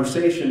have a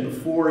conversation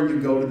before you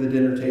go to the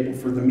dinner table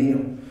for the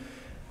meal.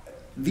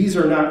 These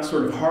are not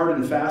sort of hard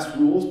and fast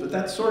rules, but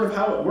that's sort of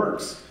how it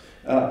works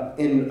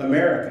in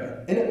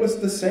America. And it was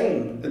the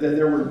same, that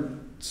there were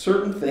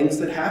certain things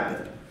that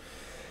happened.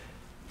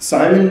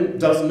 Simon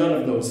does none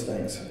of those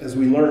things, as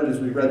we learned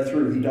as we read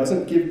through. He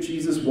doesn't give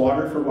Jesus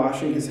water for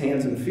washing his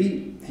hands and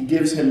feet. He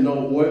gives him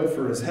no oil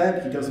for his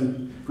head. He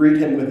doesn't greet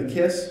him with a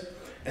kiss.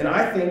 And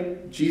I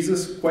think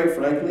Jesus, quite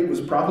frankly,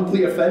 was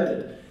probably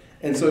offended.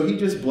 And so he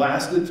just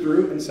blasted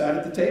through and sat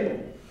at the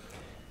table.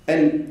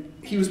 And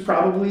he was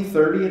probably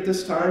 30 at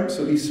this time,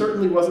 so he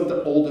certainly wasn't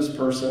the oldest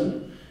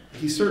person.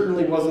 He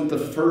certainly wasn't the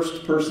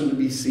first person to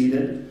be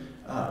seated.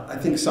 I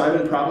think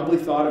Simon probably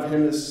thought of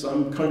him as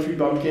some country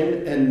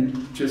bumpkin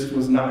and just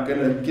was not going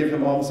to give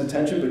him all this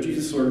attention, but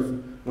Jesus sort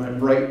of went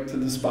right to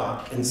the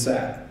spot and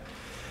sat.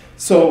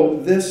 So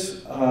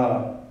this,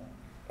 how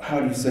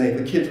do you say,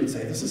 the kids would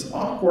say, this is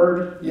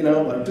awkward,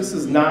 like this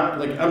is not,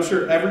 like I'm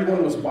sure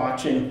everyone was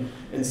watching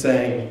and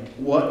saying,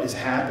 what is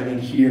happening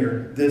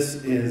here?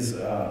 This is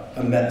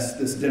a mess.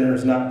 This dinner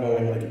is not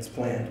going like it's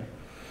planned.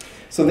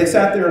 So they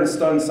sat there in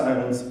stunned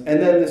silence, and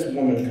then this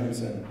woman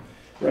comes in,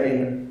 right?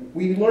 And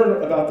we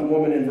learn about the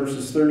woman in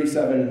verses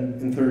 37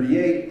 and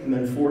 38, and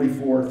then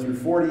 44 through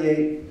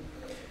 48.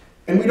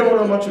 And we don't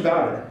know much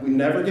about her. We've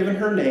never given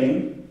her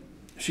name.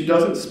 She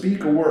doesn't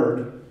speak a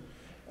word.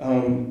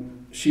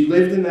 She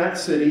lived in that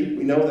city.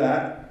 We know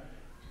that.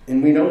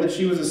 And we know that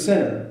she was a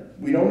sinner.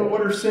 We don't know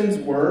what her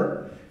sins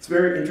were. It's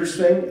very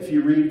interesting. If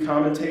you read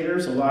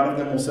commentators, a lot of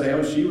them will say,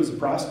 oh, she was a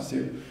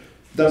prostitute.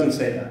 It doesn't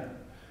say that.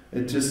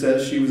 It just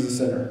says she was a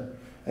sinner.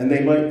 And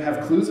they might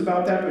have clues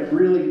about that, but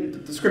really,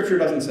 the scripture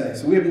doesn't say.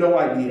 So we have no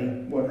idea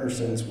what her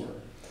sins were.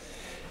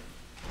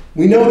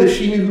 We know that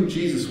she knew who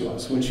Jesus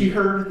was. When she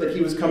heard that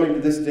he was coming to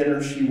this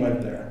dinner, she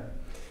went there.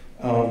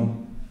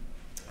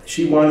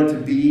 She wanted to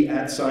be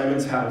at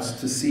Simon's house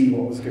to see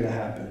what was going to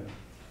happen.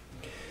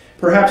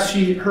 Perhaps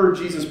she heard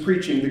Jesus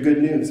preaching the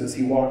good news as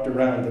he walked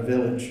around the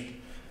village.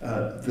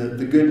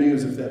 The good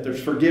news of that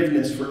there's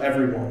forgiveness for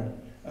everyone,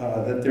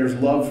 that there's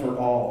love for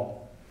all.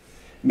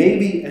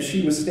 Maybe as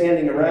she was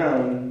standing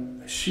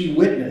around, she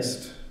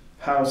witnessed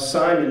how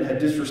Simon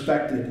had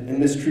disrespected and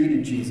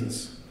mistreated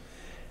Jesus.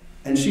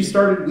 And she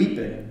started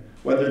weeping,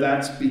 whether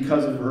that's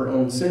because of her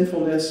own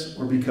sinfulness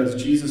or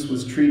because Jesus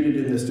was treated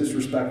in this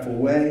disrespectful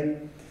way.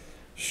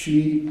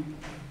 She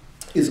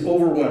is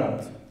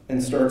overwhelmed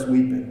and starts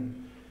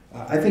weeping.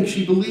 I think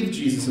she believed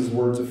Jesus'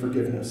 words of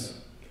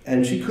forgiveness,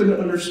 and she couldn't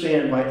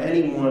understand why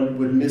anyone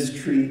would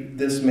mistreat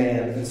this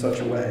man in such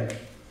a way.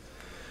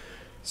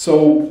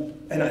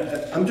 And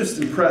I'm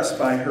just impressed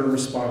by her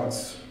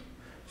response.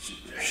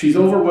 She's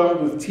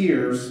overwhelmed with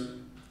tears,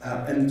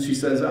 and she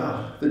says,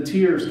 the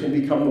tears can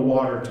become the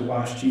water to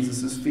wash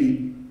Jesus'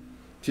 feet.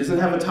 She doesn't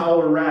have a towel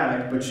or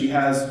rag, but she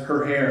has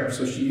her hair,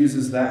 so she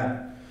uses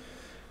that.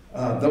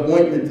 The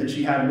ointment that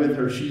she had with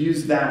her, she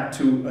used that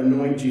to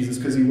anoint Jesus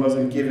because he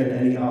wasn't given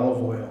any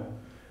olive oil.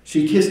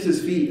 She kissed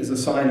his feet as a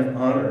sign of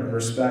honor and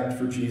respect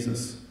for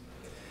Jesus.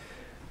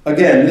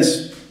 Again,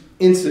 this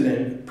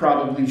incident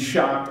probably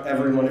shocked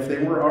everyone. If they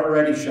were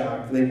already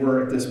shocked, they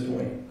were at this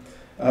point.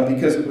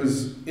 Because it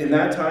was, in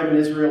that time in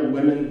Israel,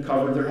 women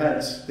covered their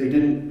heads.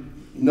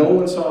 No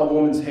one saw a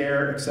woman's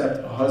hair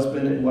except a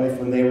husband and wife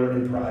when they were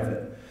in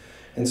private.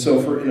 And so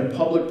in a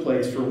public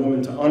place, for a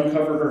woman to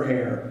uncover her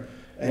hair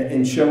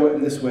and show it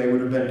in this way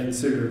would have been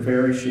considered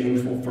very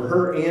shameful for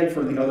her and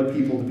for the other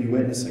people to be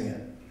witnessing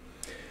it.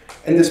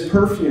 And this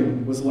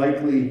perfume was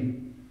likely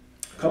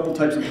a couple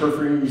types of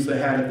perfumes they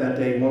had at that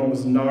day. One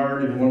was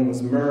nard and one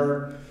was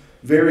myrrh.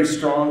 Very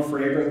strong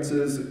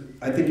fragrances.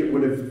 I think it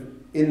would have,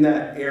 in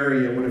that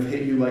area, would have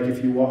hit you like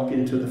if you walk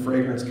into the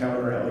fragrance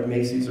counter at like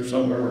Macy's or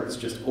somewhere where it's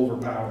just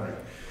overpowering.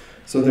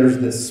 So there's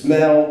this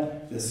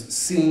smell, this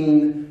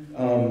scene,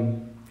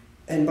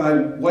 and by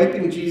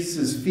wiping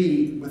Jesus'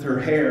 feet with her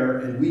hair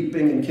and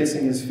weeping and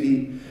kissing his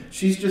feet,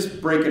 she's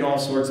just breaking all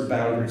sorts of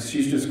boundaries.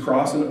 She's just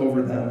crossing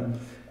over them.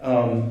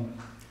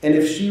 And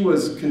if she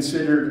was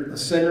considered a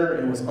sinner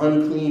and was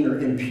unclean or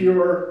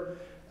impure,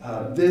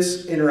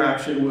 This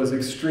interaction was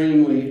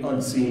extremely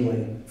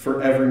unseemly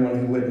for everyone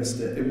who witnessed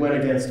it. It went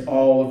against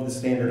all of the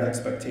standard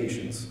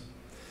expectations.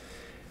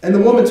 And the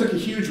woman took a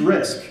huge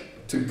risk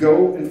to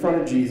go in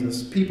front of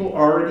Jesus. People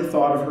already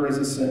thought of her as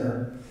a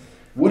sinner.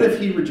 What if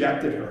he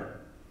rejected her?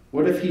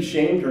 What if he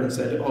shamed her and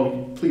said,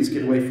 "Oh, please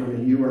get away from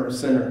me, you are a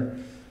sinner"?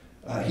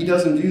 He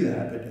doesn't do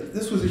that. But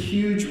this was a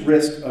huge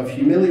risk of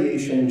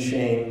humiliation and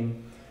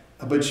shame.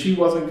 But she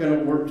wasn't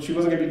going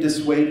to be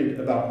dissuaded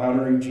about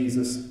honoring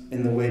Jesus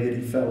in the way that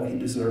he felt he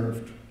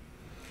deserved.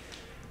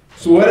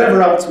 So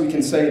whatever else we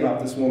can say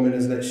about this woman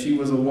is that she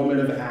was a woman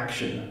of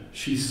action.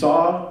 She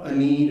saw a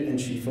need and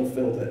she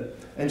fulfilled it.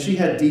 And she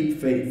had deep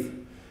faith.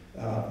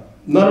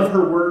 None of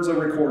her words are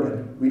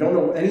recorded. We don't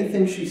know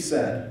anything she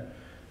said,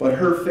 but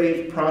her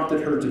faith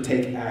prompted her to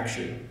take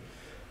action.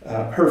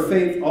 Her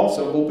faith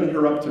also opened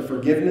her up to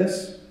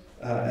forgiveness.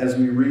 As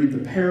we read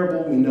the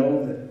parable, we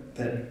know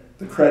that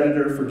the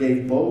creditor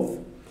forgave both.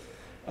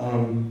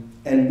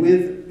 And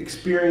with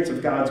experience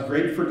of God's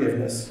great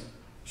forgiveness,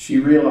 she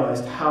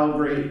realized how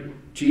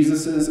great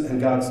Jesus' and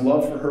God's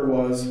love for her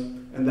was,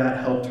 and that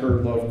helped her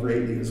love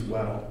greatly as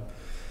well.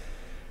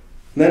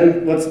 And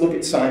then let's look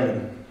at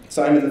Simon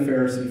the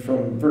Pharisee,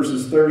 from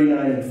verses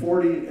 39 and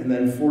 40, and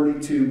then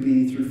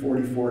 42b through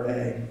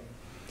 44a.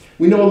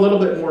 We know a little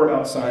bit more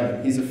about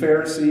Simon. He's a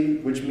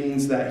Pharisee, which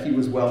means that he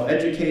was well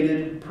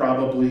educated,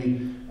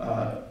 probably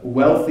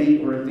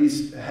wealthy, or at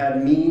least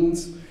had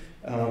means,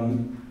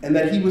 and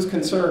that he was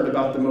concerned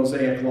about the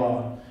Mosaic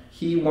law.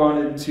 He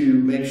wanted to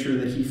make sure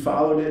that he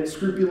followed it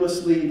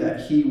scrupulously,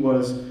 that he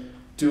was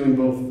doing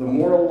both the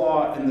moral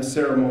law and the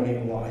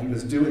ceremonial law. He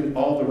was doing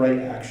all the right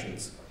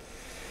actions.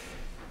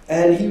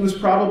 And he was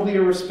probably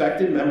a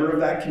respected member of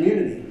that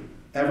community.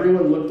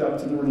 Everyone looked up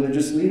to the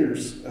religious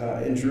leaders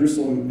in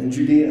Jerusalem and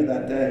Judea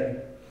that day.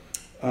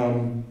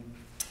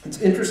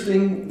 It's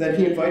interesting that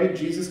he invited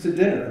Jesus to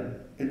dinner.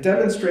 It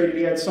demonstrated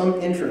he had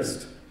some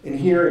interest in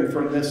hearing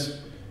from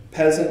this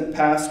peasant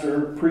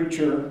pastor,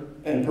 preacher,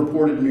 and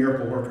purported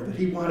miracle worker, that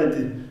he wanted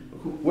to,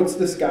 what's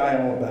this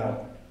guy all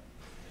about?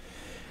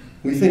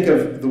 We think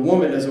of the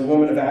woman as a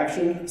woman of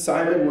action.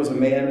 Simon was a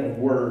man of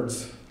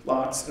words,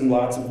 lots and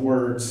lots of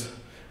words.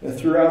 And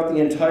throughout the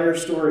entire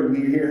story,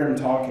 we hear him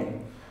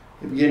talking.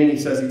 At the beginning, he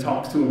says he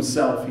talks to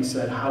himself. He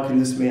said, "How can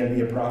this man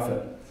be a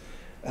prophet?"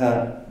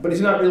 But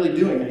he's not really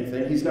doing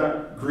anything. He's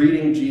not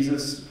greeting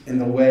Jesus in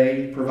the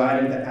way,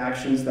 providing the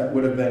actions that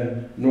would have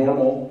been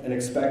normal and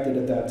expected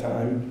at that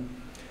time.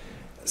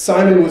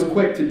 Simon was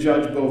quick to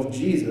judge both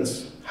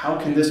Jesus, "How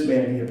can this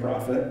man be a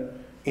prophet?"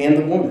 and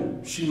the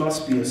woman, "She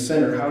must be a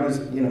sinner. How does,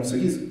 so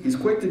he's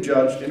quick to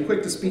judge and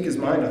quick to speak his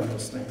mind on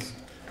those things.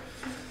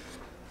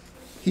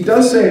 He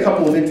does say a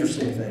couple of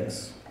interesting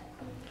things.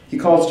 He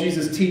calls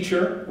Jesus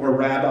teacher or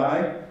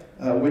rabbi,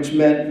 which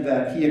meant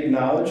that he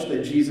acknowledged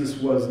that Jesus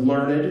was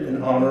learned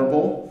and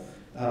honorable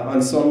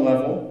on some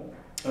level.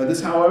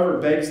 This, however,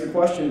 begs the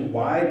question,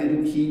 why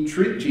didn't he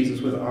treat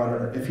Jesus with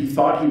honor? If he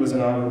thought he was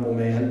an honorable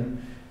man,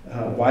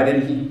 why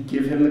didn't he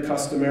give him the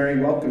customary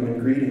welcome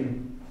and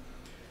greeting?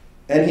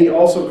 And he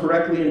also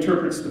correctly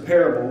interprets the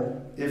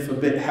parable, if a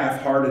bit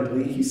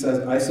half-heartedly. He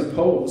says, "I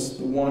suppose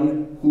the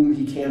one whom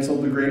he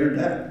canceled the greater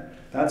debt,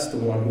 that's the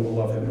one who will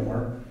love him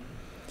more."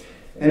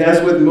 And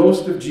as with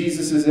most of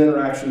Jesus'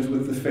 interactions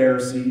with the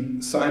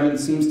Pharisee, Simon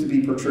seems to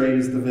be portrayed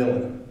as the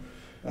villain.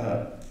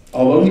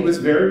 Although he was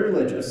very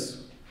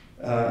religious,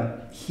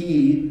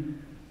 he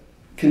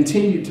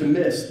continued to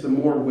miss the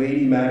more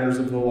weighty matters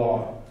of the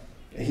law.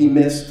 He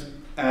missed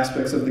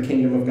aspects of the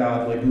kingdom of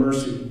God like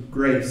mercy,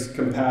 grace,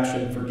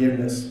 compassion,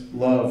 forgiveness,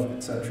 love,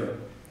 etc.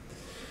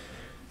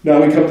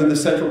 Now we come to the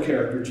central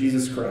character,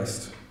 Jesus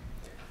Christ.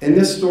 In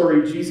this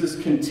story, Jesus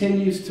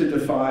continues to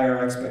defy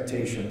our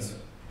expectations.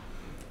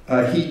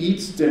 He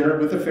eats dinner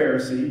with a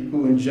Pharisee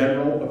who in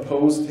general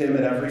opposed him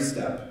at every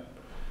step.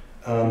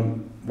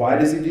 Why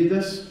does he do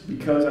this?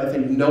 Because I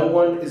think no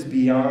one is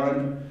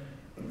beyond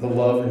the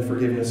love and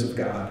forgiveness of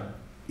God,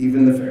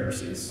 even the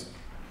Pharisees.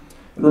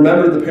 And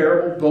remember the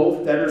parable,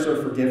 both debtors are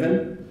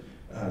forgiven.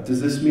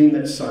 Does this mean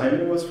that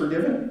Simon was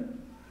forgiven?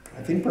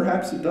 I think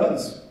perhaps it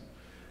does.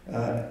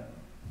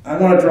 I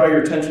want to draw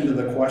your attention to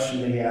the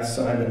question that he asked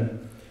Simon.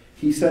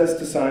 He says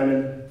to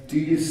Simon, "Do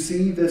you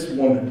see this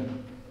woman?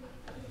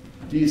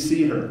 Do you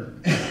see her?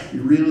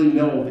 You really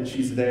know that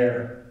she's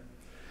there?"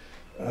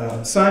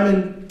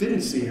 Simon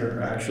didn't see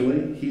her,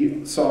 actually.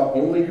 He saw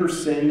only her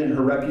sin and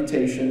her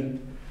reputation.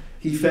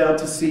 He failed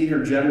to see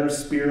her generous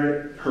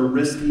spirit, her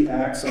risky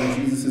acts on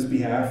Jesus'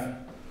 behalf.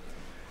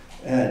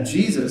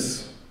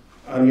 Jesus,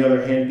 on the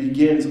other hand,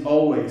 begins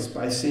always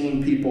by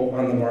seeing people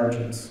on the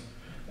margins,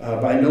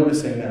 by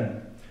noticing them,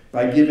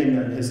 by giving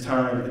them his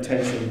time,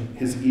 attention,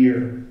 his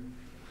ear.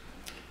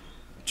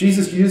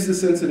 Jesus used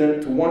this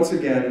incident to once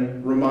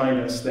again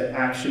remind us that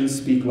actions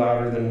speak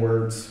louder than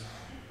words.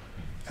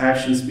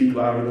 Actions speak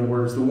louder than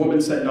words. The woman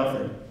said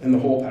nothing in the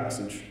whole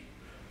passage.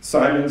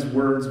 Simon's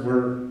words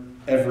were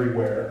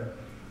everywhere,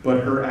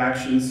 but her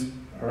actions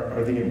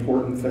are the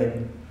important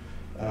thing.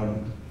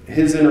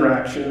 His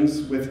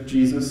interactions with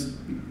Jesus,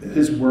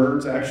 his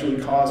words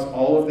actually caused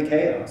all of the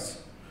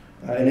chaos.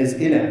 and his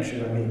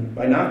inaction,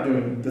 by not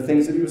doing the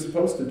things that he was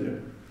supposed to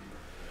do.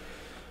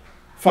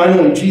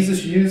 Finally,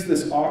 Jesus used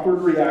this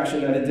awkward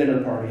reaction at a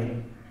dinner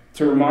party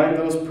to remind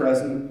those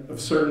present of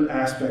certain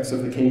aspects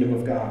of the kingdom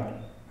of God.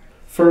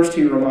 First,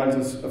 he reminds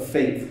us of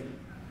faith.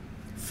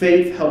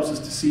 Faith helps us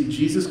to see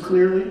Jesus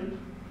clearly.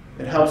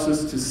 It helps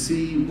us to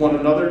see one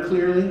another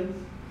clearly.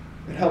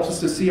 It helps us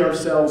to see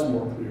ourselves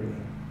more clearly.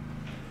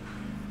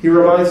 He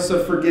reminds us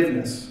of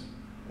forgiveness.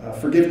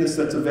 Forgiveness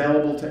that's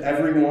available to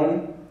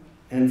everyone,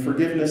 and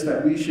forgiveness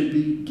that we should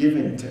be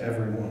giving to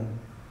everyone.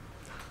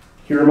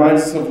 He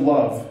reminds us of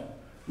love.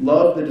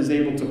 Love that is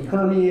able to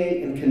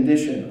permeate and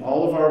condition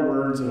all of our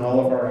words and all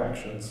of our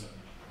actions.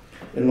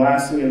 And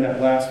lastly, in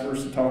that last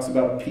verse, it talks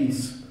about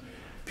peace.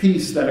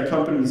 Peace that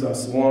accompanies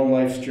us along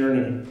life's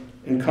journey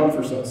and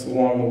comforts us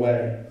along the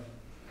way.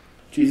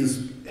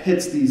 Jesus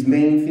hits these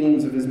main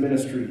themes of his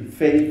ministry: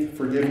 faith,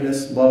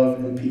 forgiveness, love,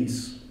 and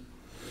peace.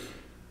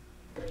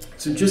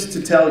 So just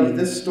to tell you,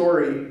 this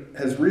story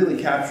has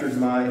really captured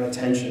my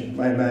attention,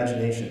 my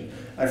imagination.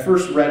 I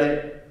first read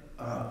it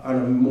on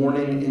a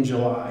morning in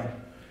July.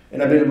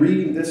 And I've been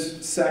reading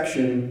this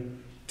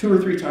section 2 or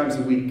 3 times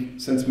a week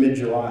since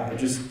mid-July.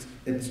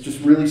 It's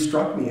just really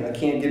struck me, and I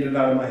can't get it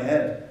out of my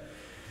head.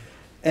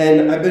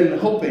 And I've been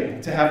hoping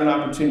to have an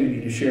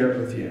opportunity to share it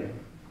with you.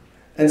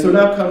 And so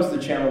now comes the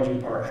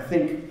challenging part. I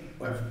think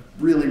I've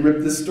really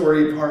ripped this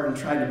story apart and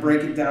tried to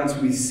break it down so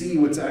we see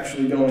what's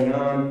actually going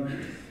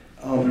on.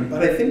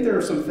 But I think there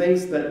are some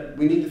things that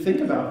we need to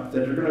think about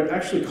that are going to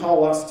actually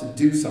call us to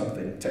do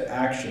something, to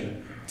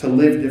action, to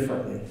live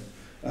differently.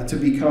 To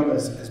become,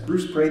 as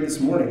Bruce prayed this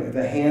morning,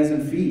 the hands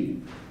and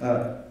feet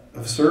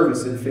of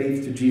service and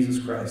faith to Jesus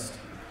Christ.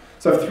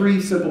 So I have 3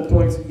 simple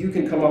points. You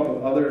can come up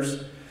with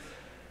others.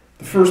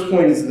 The first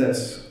point is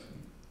this: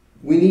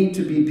 we need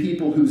to be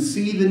people who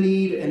see the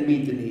need and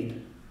meet the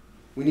need.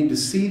 We need to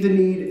see the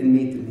need and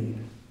meet the need.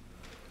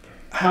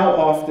 How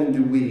often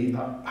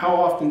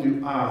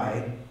do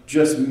I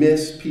just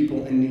miss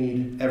people in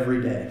need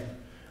every day?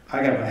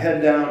 I got my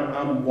head down,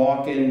 I'm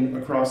walking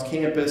across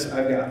campus,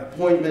 I've got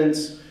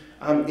appointments,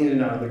 I'm in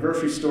and out of the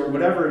grocery store,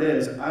 whatever it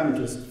is, I'm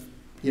just,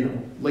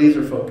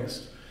 laser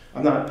focused.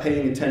 I'm not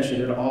paying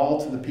attention at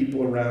all to the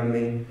people around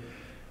me.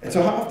 And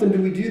so how often do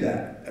we do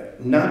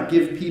that? Not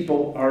give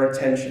people our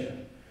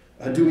attention?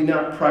 Do we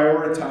not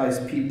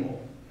prioritize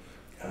people?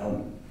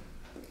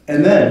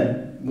 And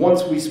then,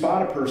 once we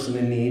spot a person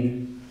in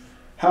need,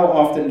 how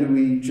often do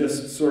we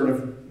just sort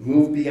of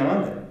move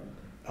beyond it?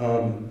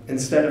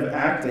 Instead of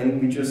acting,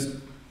 we just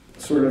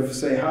sort of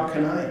say, how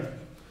can I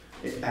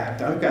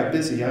act? I have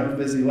a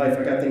busy life,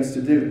 I got things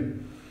to do.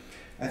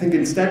 I think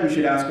instead we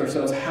should ask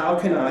ourselves, how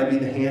can I be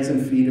the hands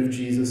and feet of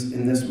Jesus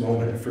in this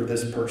moment for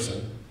this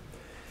person?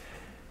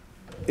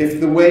 If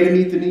the way to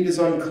meet the need is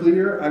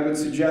unclear, I would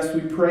suggest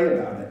we pray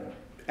about it.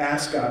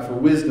 Ask God for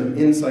wisdom,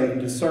 insight,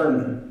 and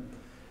discernment.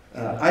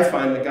 I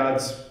find that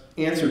God's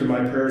answer to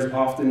my prayers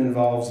often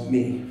involves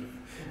me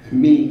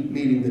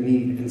meeting the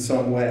need in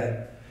some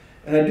way.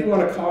 And I do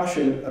want to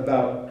caution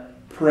about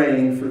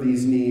praying for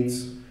these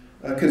needs,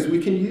 because we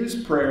can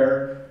use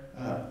prayer,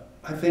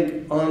 I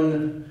think,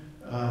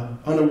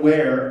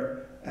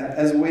 unaware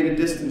as a way to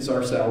distance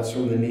ourselves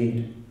from the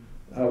need.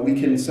 We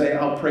can say,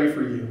 I'll pray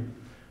for you,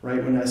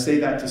 right? When I say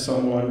that to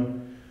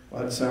someone,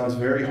 well, it sounds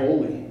very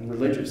holy and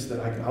religious that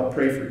I'll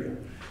pray for you.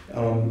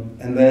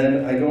 And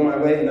then I go my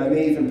way and I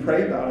may even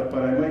pray about it,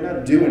 but I might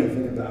not do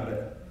anything about it.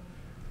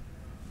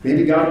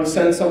 Maybe God will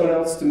send someone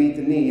else to meet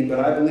the need, but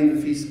I believe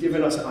if he's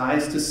given us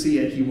eyes to see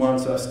it, he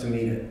wants us to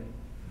meet it.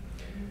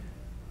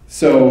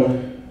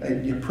 So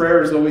your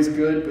prayer is always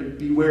good, but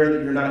beware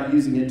that you're not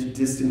using it to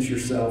distance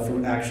yourself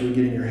from actually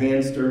getting your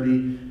hands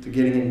dirty, to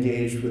getting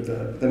engaged with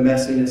the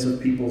messiness of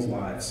people's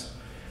lives.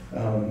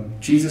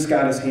 Jesus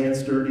got his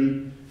hands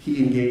dirty, he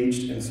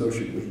engaged, and so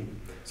should we.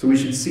 So we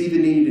should see the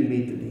need and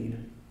meet the need.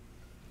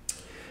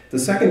 The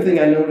second thing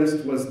I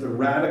noticed was the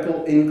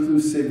radical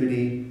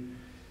inclusivity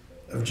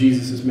of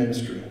Jesus'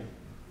 ministry.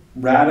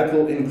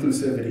 Radical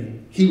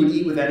inclusivity. He would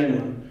eat with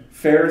anyone.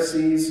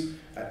 Pharisees.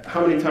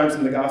 How many times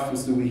in the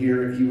Gospels do we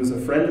hear he was a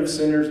friend of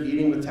sinners,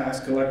 eating with tax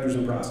collectors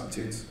and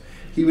prostitutes?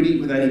 He would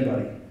eat with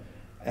anybody.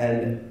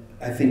 And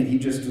I think he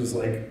just was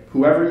like,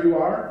 whoever you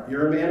are,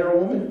 you're a man or a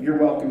woman, you're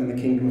welcome in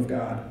the kingdom of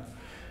God.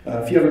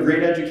 If you have a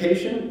great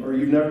education or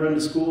you've never been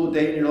to school a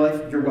day in your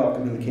life, you're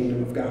welcome in the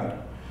kingdom of God.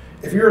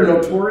 If you're a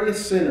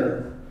notorious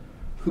sinner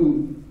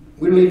who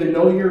we don't even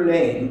know your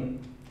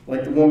name,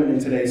 like the woman in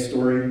today's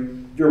story,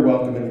 you're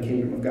welcome in the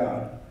kingdom of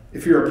God.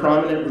 If you're a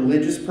prominent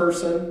religious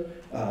person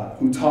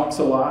who talks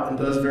a lot and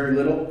does very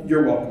little,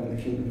 you're welcome in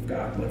the kingdom of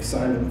God, like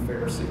Simon the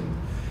Pharisee.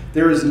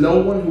 There is no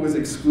one who is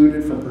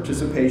excluded from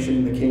participation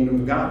in the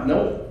kingdom of God.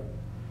 No one.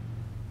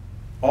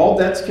 All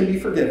debts can be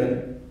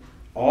forgiven,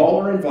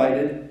 all are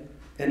invited,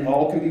 and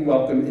all can be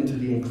welcomed into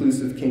the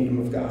inclusive kingdom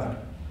of God.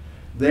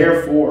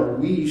 Therefore,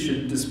 we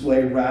should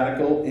display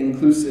radical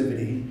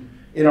inclusivity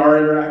in our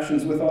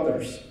interactions with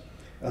others.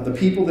 The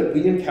people that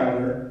we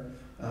encounter,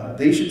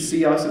 they should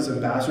see us as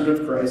ambassadors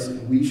of Christ,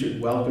 and we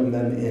should welcome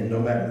them in, no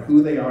matter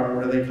who they are,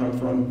 where they come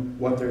from,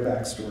 what their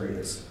backstory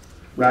is.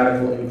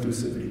 radical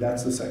inclusivity.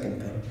 That's the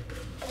second thing.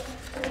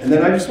 And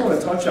then I just want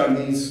to touch on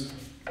these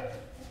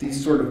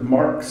sort of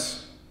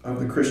marks of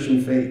the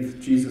Christian faith.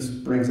 Jesus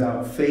brings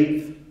out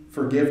faith,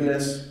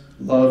 forgiveness,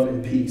 love,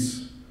 and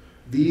peace.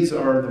 These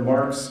are the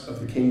marks of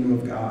the kingdom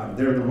of God.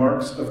 They're the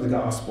marks of the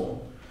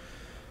gospel.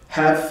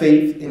 Have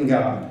faith in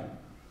God.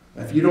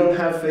 If you don't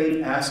have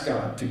faith, ask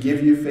God to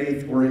give you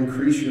faith or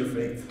increase your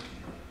faith.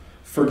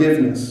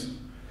 Forgiveness.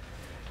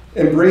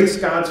 Embrace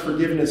God's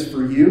forgiveness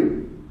for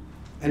you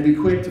and be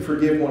quick to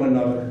forgive one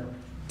another.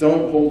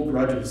 Don't hold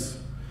grudges.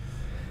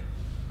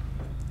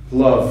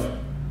 Love.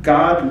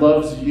 God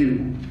loves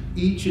you,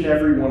 each and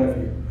every one of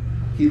you.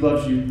 He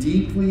loves you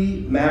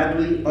deeply,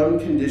 madly,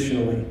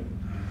 unconditionally.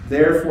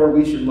 Therefore,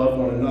 we should love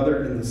one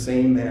another in the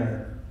same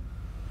manner.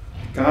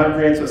 God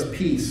grants us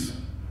peace,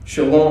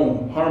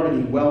 shalom,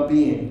 harmony,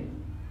 well-being.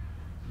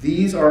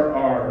 These are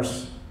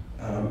ours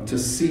to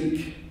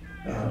seek.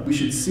 We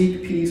should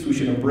seek peace. We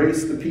should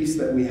embrace the peace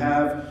that we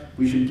have.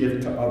 We should give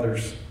it to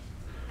others.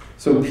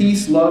 So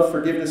peace, love,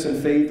 forgiveness,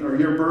 and faith are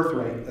your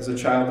birthright as a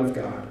child of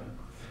God.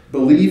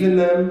 Believe in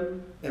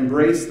them,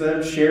 embrace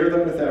them, share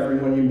them with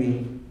everyone you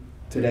meet,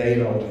 today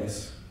and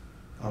always.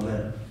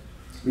 Amen.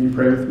 Will you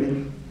pray with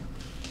me?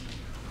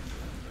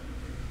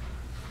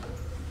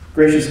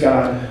 Gracious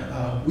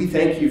God, we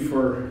thank you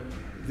for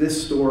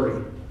this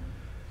story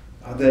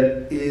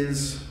that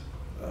is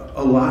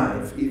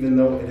alive, even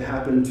though it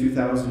happened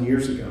 2,000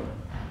 years ago.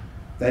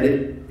 That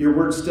your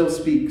word still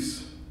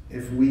speaks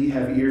if we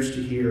have ears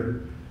to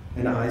hear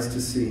and eyes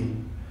to see.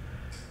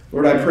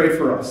 Lord, I pray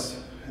for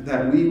us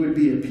that we would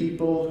be a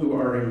people who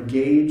are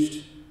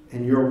engaged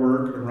in your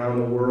work around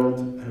the world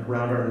and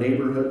around our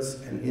neighborhoods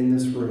and in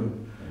this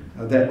room.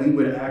 That we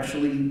would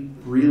actually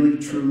really,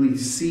 truly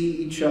see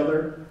each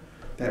other,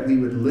 that we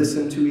would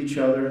listen to each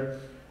other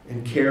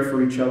and care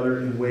for each other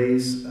in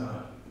ways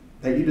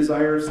that you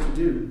desire us to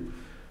do.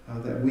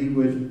 That we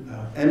would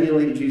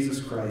emulate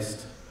Jesus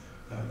Christ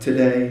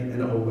today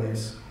and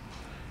always.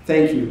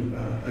 Thank you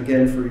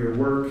again for your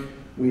work.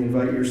 We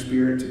invite your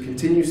Spirit to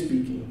continue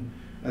speaking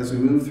as we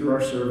move through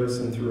our service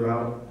and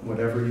throughout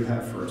whatever you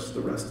have for us the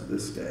rest of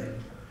this day.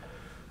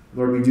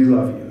 Lord, we do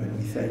love you and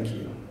we thank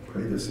you.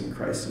 Pray this in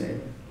Christ's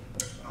name.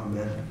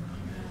 Amen.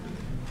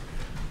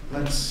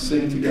 Let's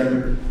sing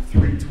together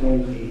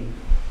 328.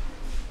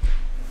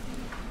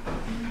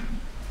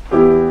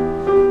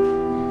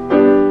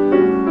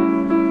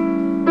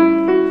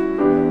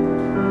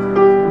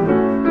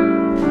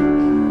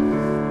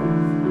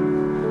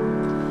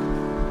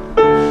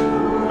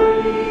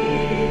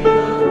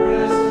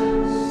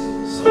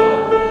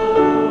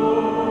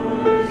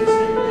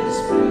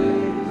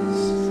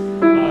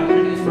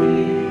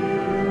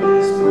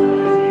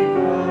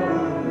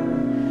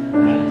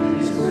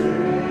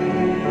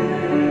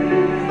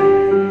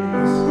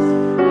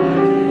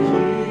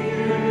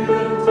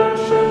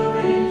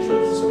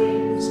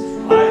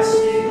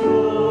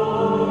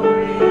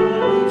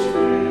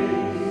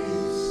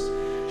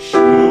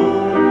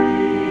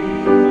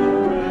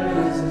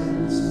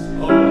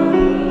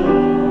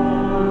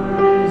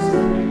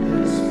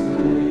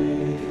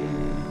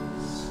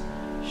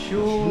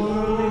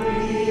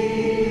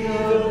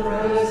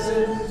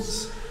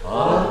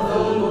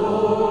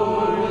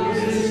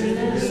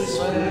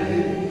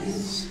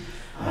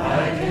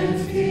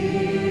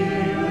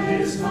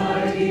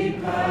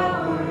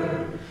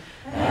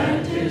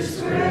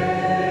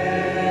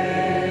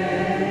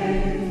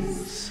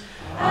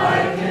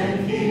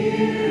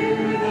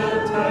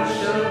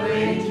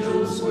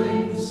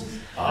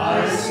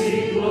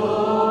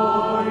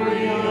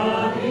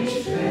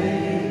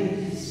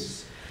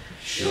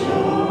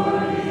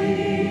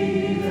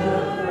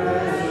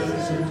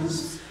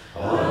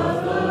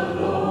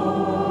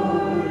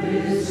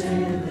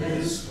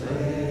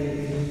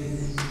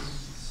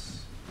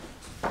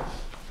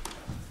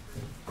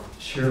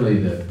 Surely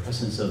the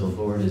presence of the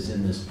Lord is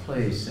in this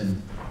place,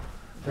 and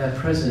that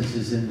presence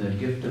is in the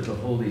gift of the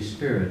Holy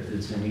Spirit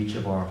that's in each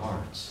of our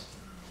hearts.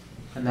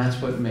 And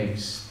that's what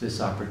makes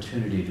this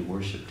opportunity to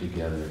worship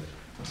together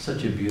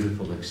such a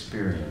beautiful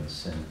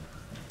experience, and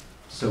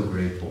so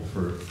grateful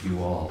for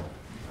you all.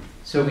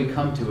 So we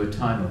come to a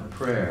time of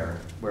prayer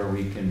where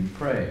we can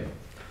pray.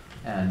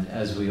 And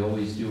as we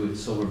always do at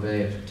Silver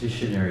Bay, a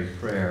petitionary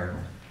prayer.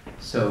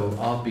 So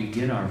I'll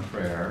begin our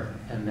prayer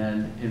and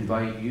then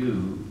invite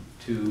you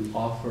to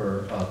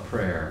offer a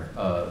prayer,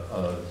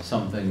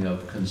 something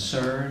of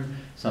concern,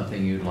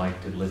 something you'd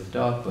like to lift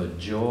up, a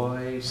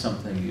joy,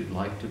 something you'd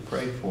like to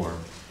pray for.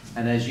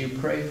 And as you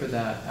pray for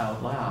that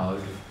out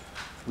loud,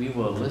 we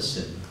will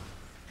listen.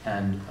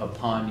 And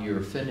upon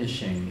your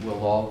finishing,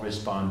 we'll all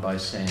respond by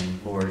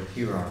saying, Lord,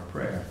 hear our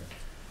prayer.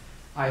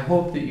 I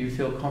hope that you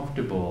feel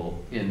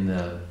comfortable in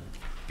the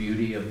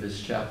beauty of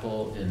this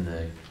chapel, in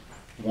the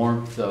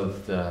warmth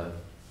of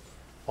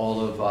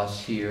all of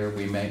us here.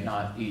 We may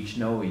not each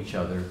know each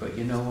other, but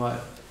you know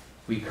what?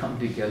 We come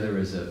together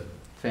as a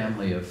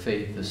family of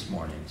faith this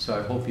morning. So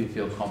I hope you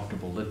feel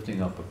comfortable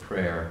lifting up a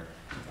prayer,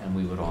 and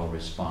we would all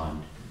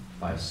respond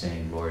by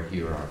saying, Lord,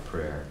 hear our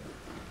prayer.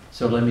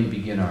 So let me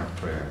begin our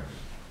prayer.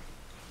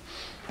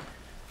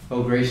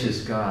 Oh,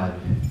 gracious God,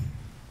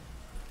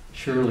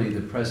 surely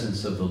the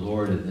presence of the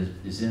Lord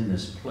is in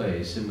this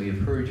place, and we have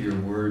heard your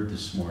word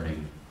this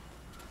morning.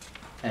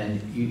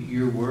 And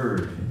your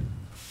word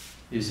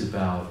is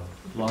about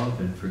love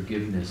and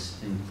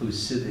forgiveness,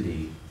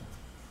 inclusivity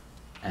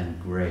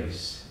and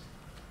grace.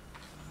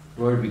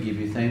 Lord, we give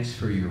you thanks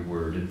for your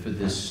word and for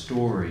this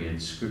story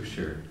in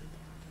Scripture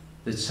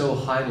that so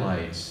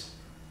highlights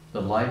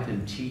the life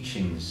and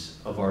teachings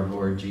of our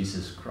Lord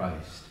Jesus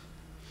Christ.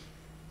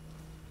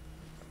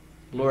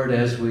 Lord,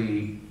 as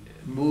we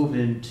move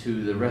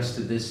into the rest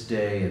of this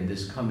day and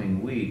this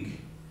coming week,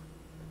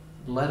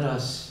 let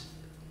us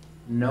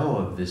know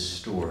of this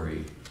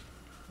story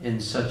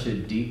in such a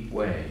deep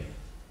way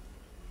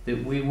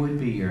that we would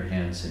be your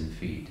hands and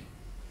feet,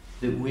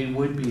 that we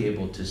would be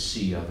able to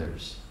see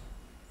others,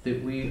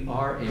 that we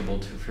are able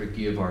to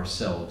forgive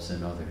ourselves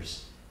and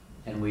others,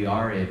 and we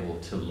are able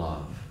to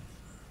love.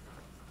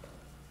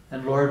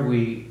 And Lord,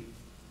 we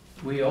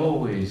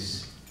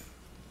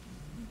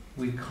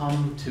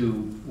come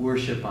to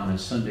worship on a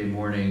Sunday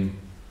morning,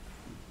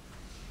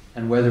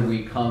 and whether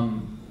we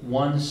come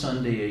one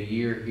Sunday a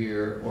year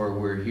here or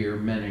we're here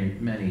many,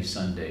 many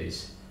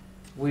Sundays,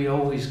 we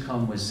always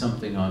come with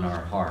something on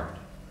our heart,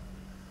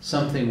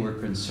 something we're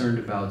concerned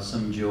about,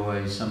 some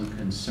joy, some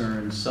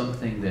concern,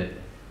 something that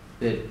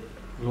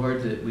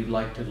Lord, that we'd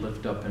like to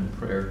lift up in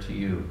prayer to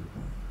you.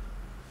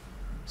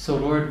 So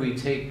Lord, we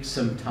take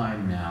some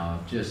time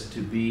now just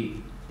to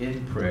be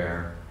in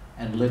prayer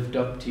and lift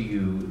up to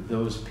you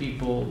those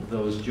people,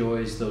 those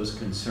joys, those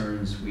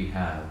concerns we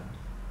have.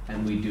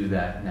 And we do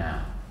that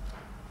now.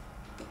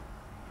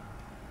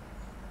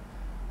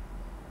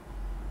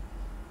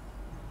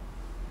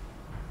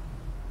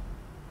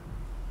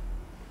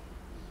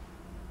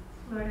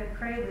 Lord, I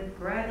pray with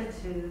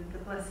gratitude the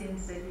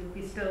blessings that you've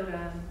bestowed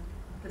on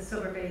the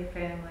Silver Bay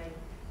family,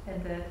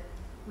 and that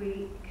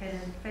we can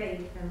in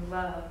faith and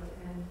love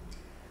and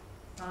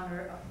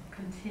honor,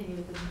 continue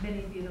the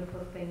many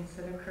beautiful things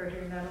that occur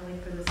here, not only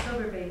for the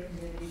Silver Bay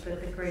community, but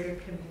the greater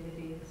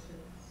community of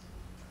students.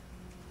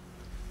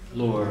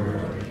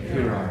 Lord,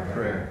 hear our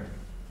prayer.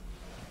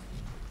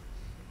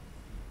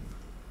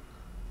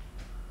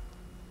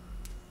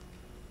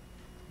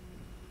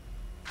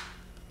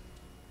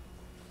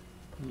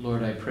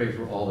 Lord, I pray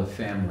for all the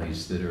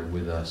families that are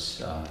with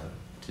us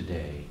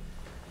today.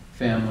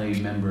 Family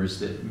members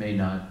that may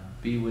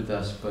not be with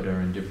us but are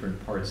in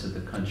different parts of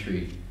the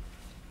country.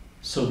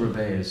 Silver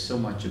Bay is so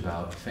much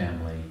about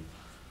family.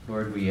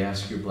 Lord, we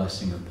ask your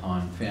blessing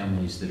upon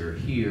families that are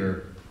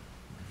here,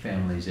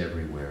 families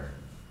everywhere.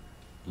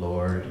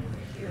 Lord,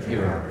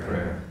 hear our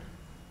prayer.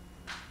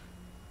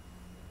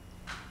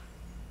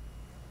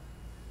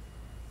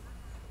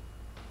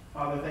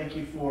 Father, thank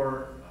you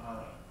for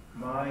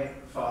my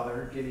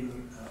father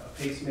getting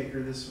a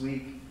pacemaker this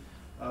week.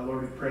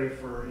 Lord, we pray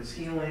for his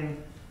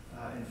healing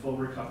and full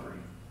recovery.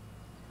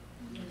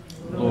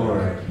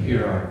 Lord,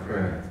 hear our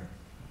prayer.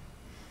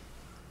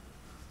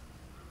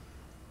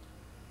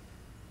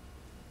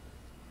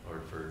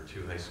 Lord, for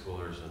two high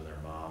schoolers and their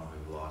mom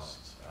who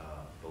lost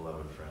a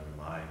beloved friend of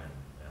mine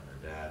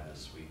and their dad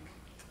this week,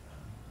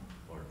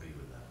 Lord, be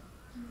with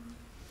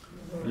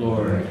them.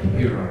 Lord,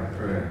 hear our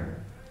prayer.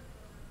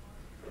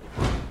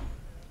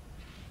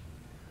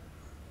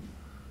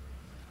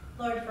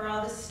 Lord, for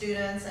all the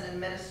students and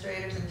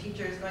administrators and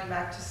teachers going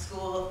back to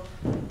school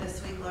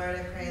this week, Lord,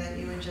 I pray that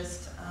you would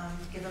just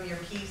give them your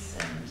peace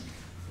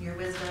and your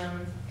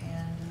wisdom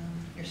and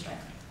your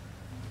strength.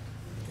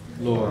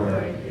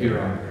 Lord, hear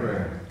our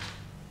prayer.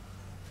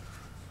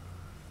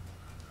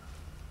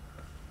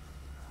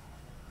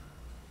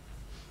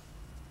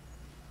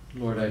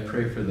 Lord, I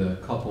pray for the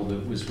couple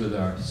that was with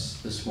us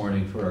this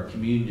morning for our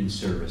communion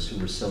service who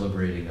were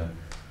celebrating a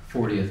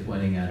 40th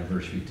wedding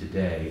anniversary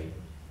today.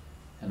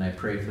 And I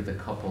pray for the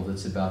couple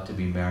that's about to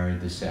be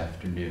married this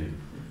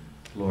afternoon.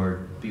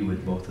 Lord, be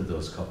with both of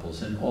those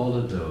couples and all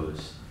of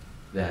those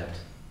that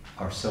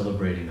are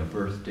celebrating a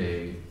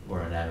birthday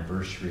or an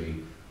anniversary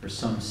or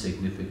some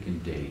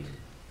significant date.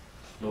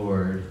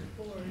 Lord,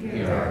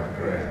 hear our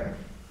prayer.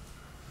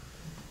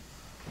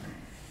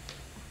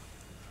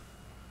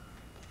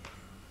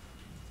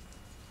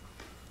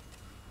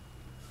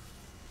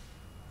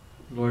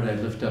 Lord, I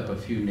lift up a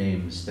few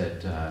names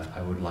that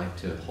I would like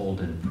to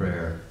hold in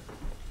prayer.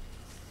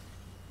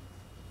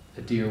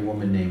 A dear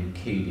woman named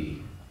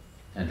Katie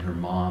and her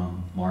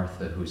mom,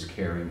 Martha, who's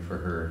caring for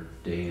her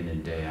day in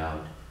and day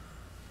out.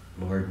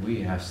 Lord,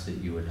 we ask that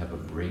you would have a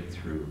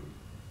breakthrough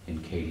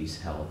in Katie's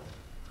health.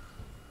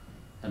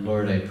 And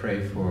Lord, I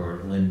pray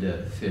for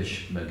Linda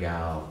Fish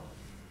McGow,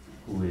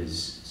 who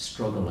is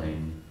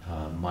struggling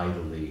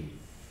mightily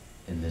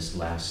in this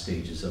last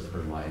stages of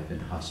her life in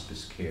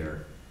hospice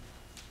care.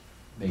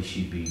 May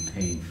she be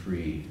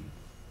pain-free.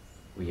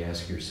 We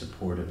ask your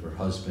support of her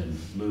husband,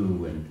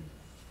 Lou, and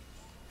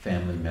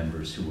family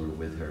members who are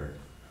with her.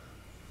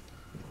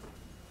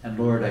 And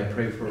Lord, I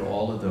pray for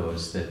all of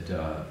those that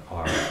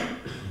are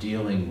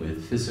dealing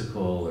with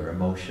physical or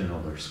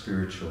emotional or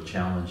spiritual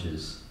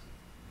challenges,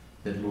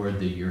 that Lord,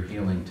 that your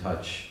healing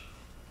touch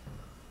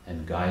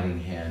and guiding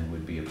hand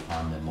would be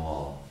upon them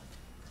all.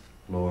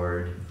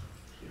 Lord,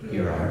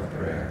 hear our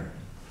prayer.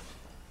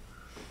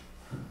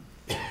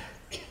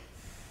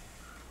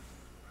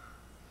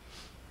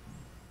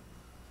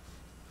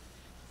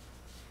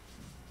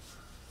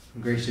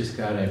 Gracious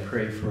God, I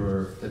pray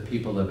for the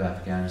people of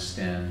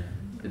Afghanistan,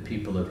 the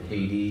people of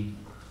Haiti,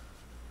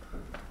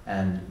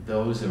 and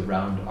those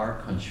around our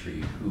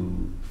country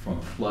who, from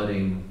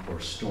flooding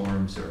or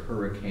storms or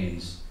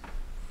hurricanes,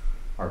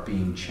 are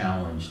being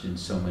challenged in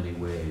so many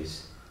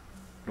ways.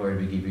 Lord,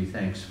 we give you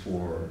thanks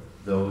for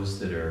those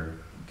that are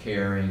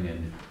caring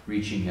and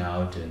reaching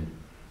out and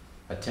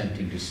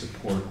attempting to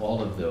support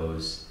all of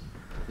those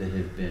that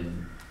have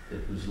been,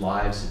 whose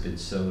lives have been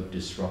so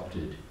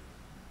disrupted.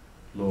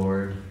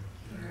 Lord,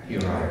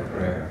 hear our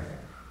prayer.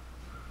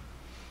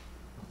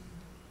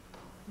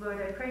 Lord,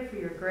 I pray for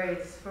your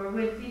grace, for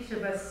when each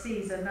of us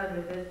sees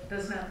another that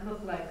does not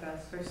look like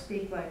us or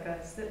speak like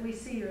us, that we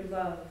see your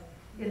love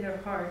in their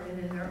heart and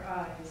in their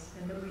eyes,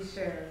 and that we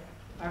share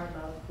our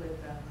love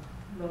with them.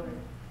 Lord,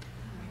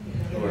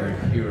 Lord,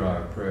 hear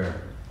our prayer.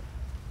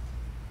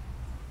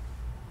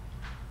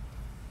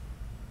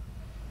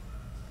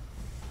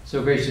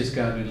 So gracious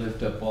God, we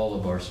lift up all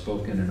of our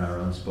spoken and our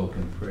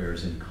unspoken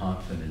prayers in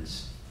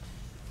confidence,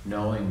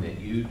 knowing that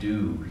you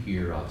do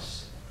hear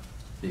us,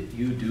 that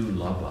you do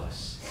love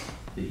us,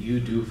 that you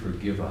do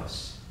forgive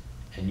us,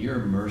 and your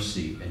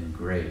mercy and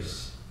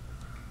grace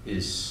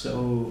is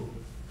so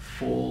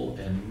full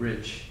and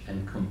rich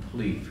and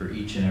complete for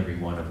each and every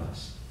one of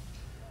us.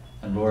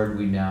 And Lord,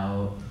 we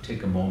now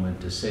take a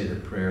moment to say the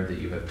prayer that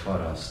you have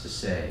taught us to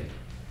say.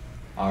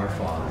 Our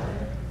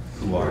Father,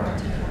 who art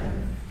in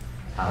heaven,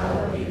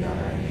 hallowed be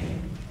thy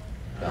name.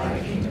 Thy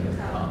kingdom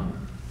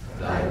come,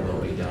 thy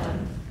will be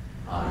done,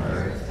 on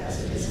earth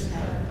as it is in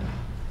heaven.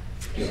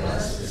 Give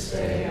us this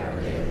day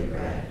our daily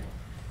bread,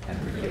 and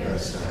forgive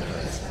us our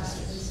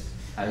trespasses,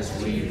 as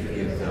we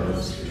forgive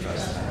those who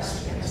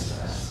trespass against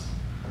us.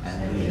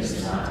 And lead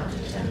us not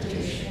into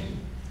temptation,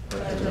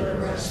 but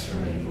deliver us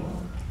from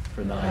evil.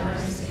 For thine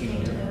is the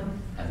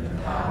kingdom, and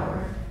the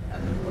power,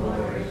 and the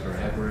glory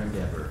forever and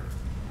ever.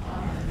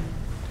 Amen.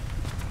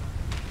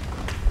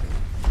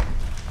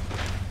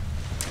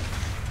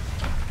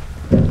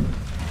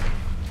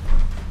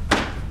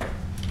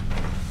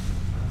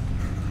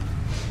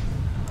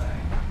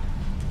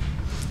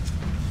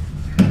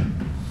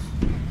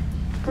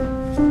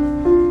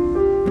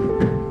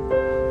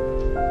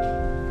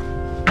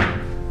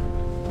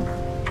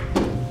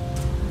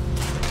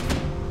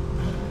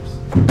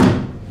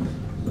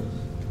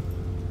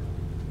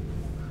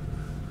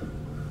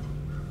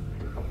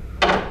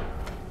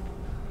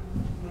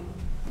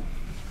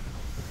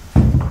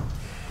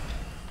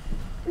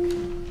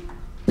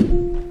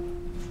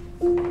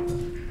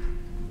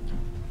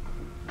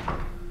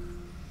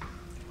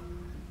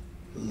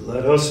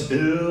 Let us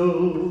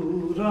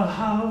build a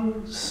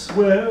house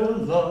where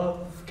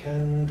love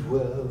can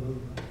dwell,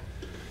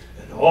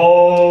 and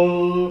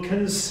all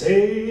can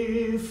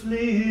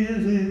safely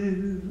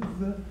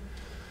live.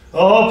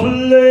 A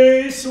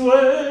place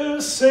where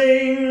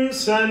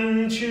saints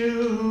and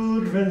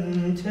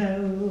children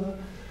tell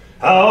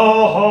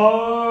how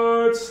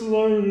hearts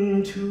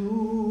learn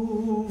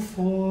to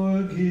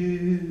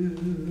forgive.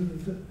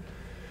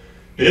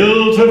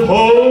 Built of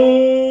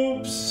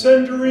hopes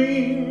and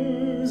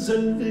dreams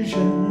and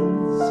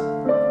visions,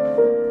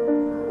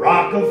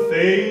 rock of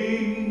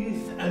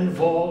faith and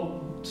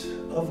vault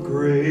of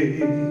grace.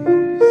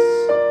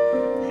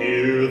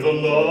 Here the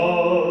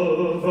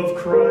love of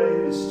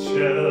Christ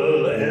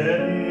shall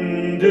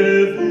end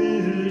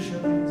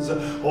divisions.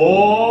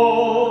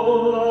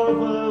 All are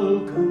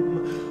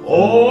welcome,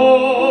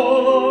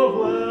 all are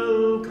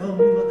welcome,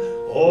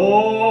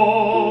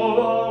 all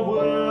are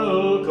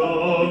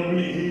welcome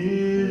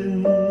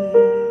in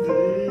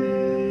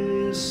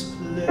this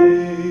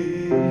place.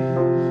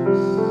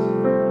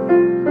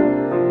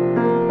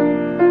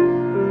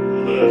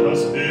 Let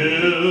us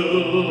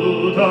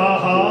build a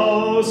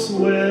house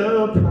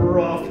where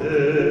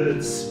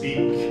prophets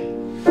speak,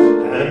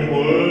 and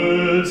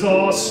words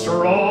are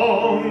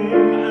strong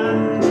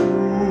and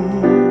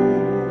true,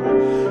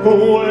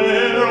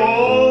 where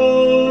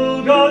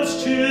all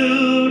God's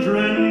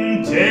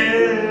children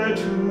dare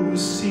to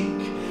seek,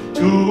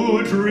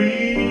 to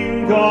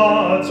dream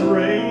God's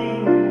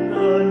reign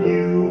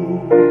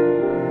anew.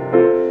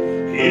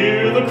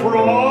 Here the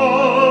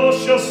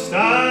cross shall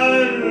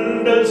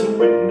stand as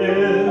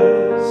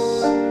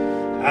witness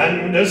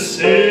and a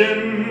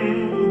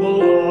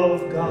symbol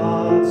of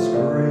God's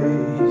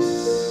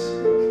grace.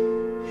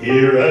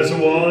 Here as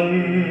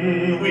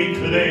one we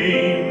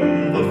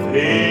claim the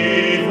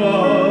faith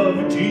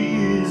of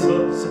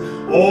Jesus.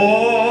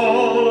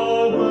 All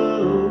are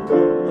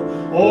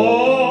welcome,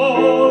 all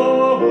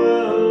are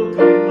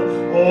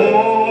welcome,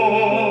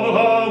 all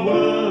are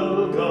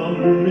welcome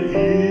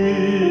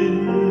in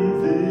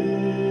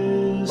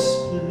this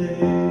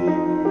place.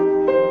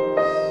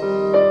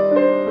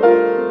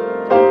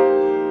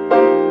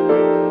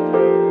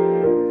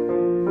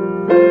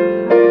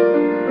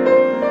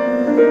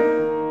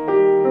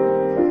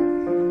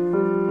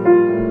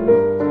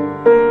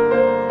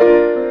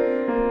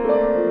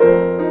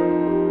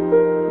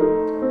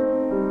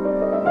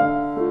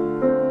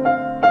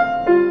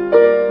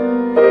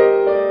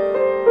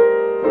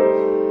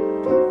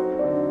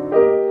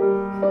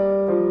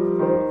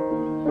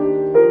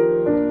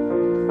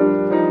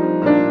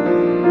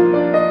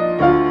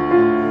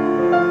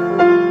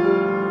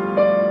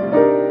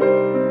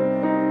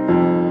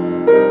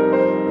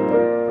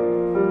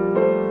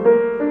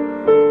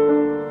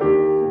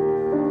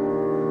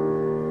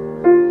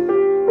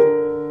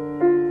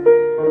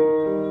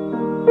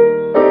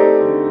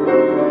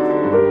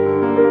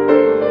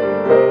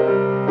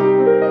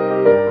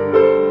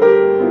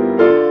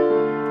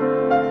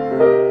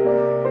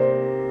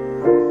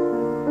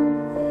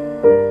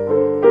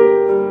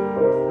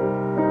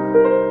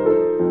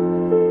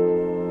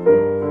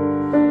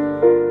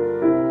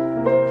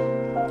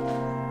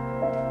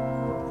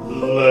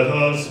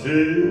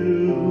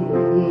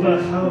 build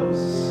a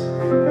house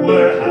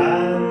where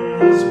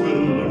hands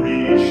will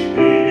reach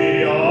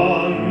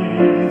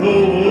beyond the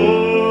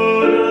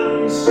wood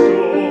and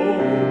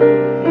stone,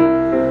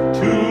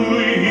 to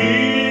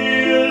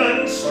heal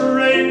and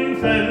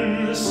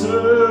strengthen,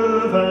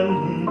 serve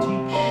and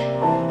teach,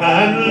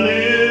 and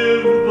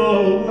live the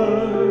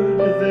word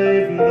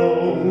they've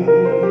known.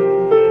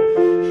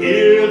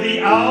 Hear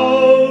the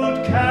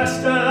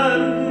outcast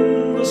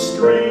and the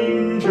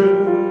stranger,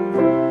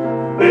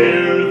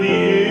 bear the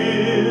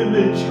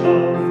image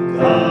of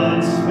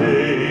God's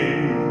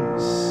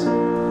face.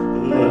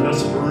 Let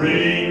us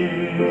bring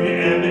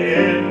an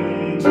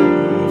end to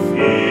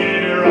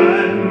fear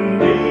and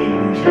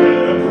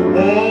danger.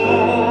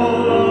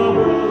 All are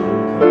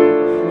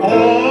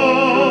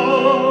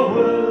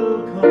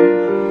welcome,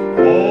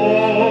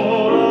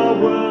 all are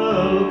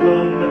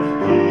welcome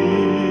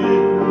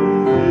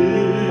in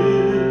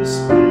this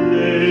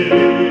place.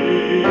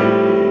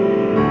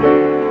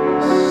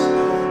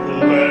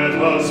 Let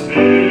us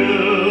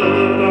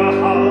build a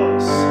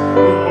house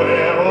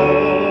where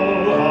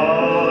all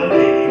are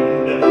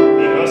named,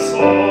 their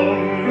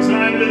songs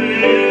and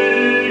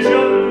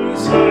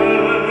visions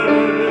heard,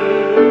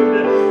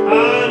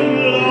 and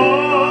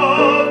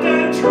loved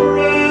and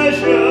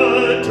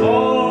treasured,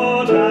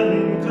 taught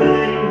and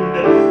claimed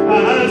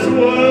as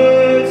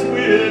words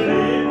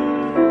within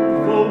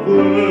the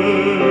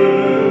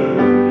word,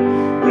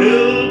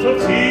 built of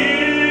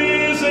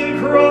tears and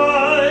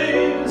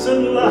cries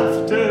and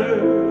laughter,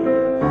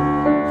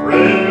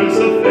 prayers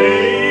of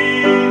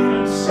faith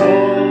and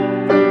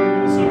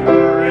songs of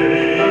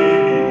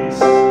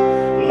grace.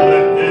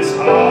 Let this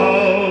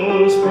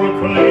house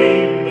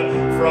proclaim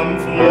from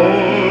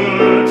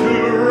floor to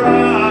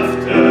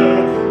rafter,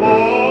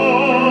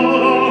 all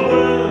are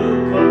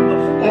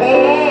welcome,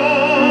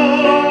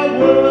 all are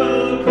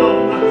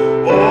welcome,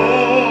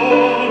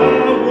 all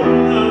are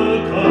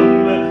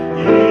welcome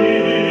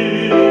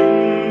in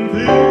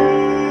this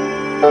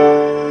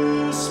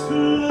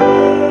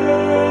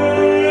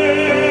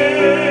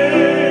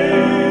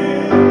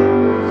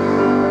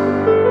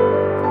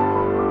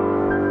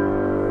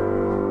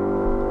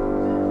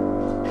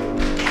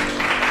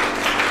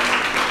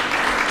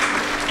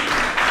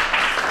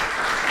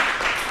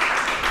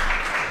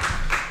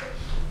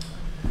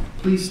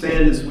Please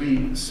stand as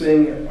we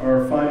sing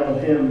our final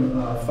hymn,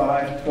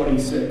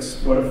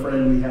 526, What a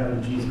Friend We Have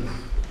in Jesus.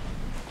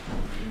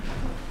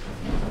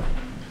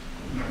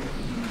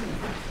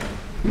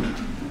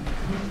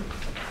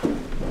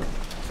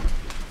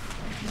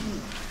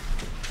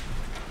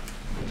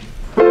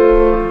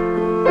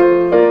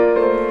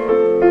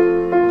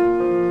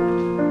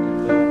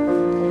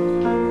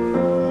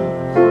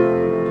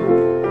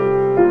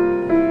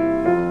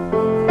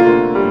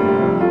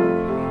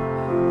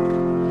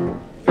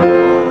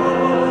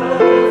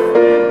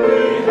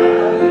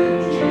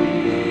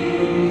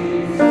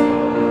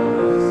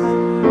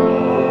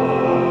 Oh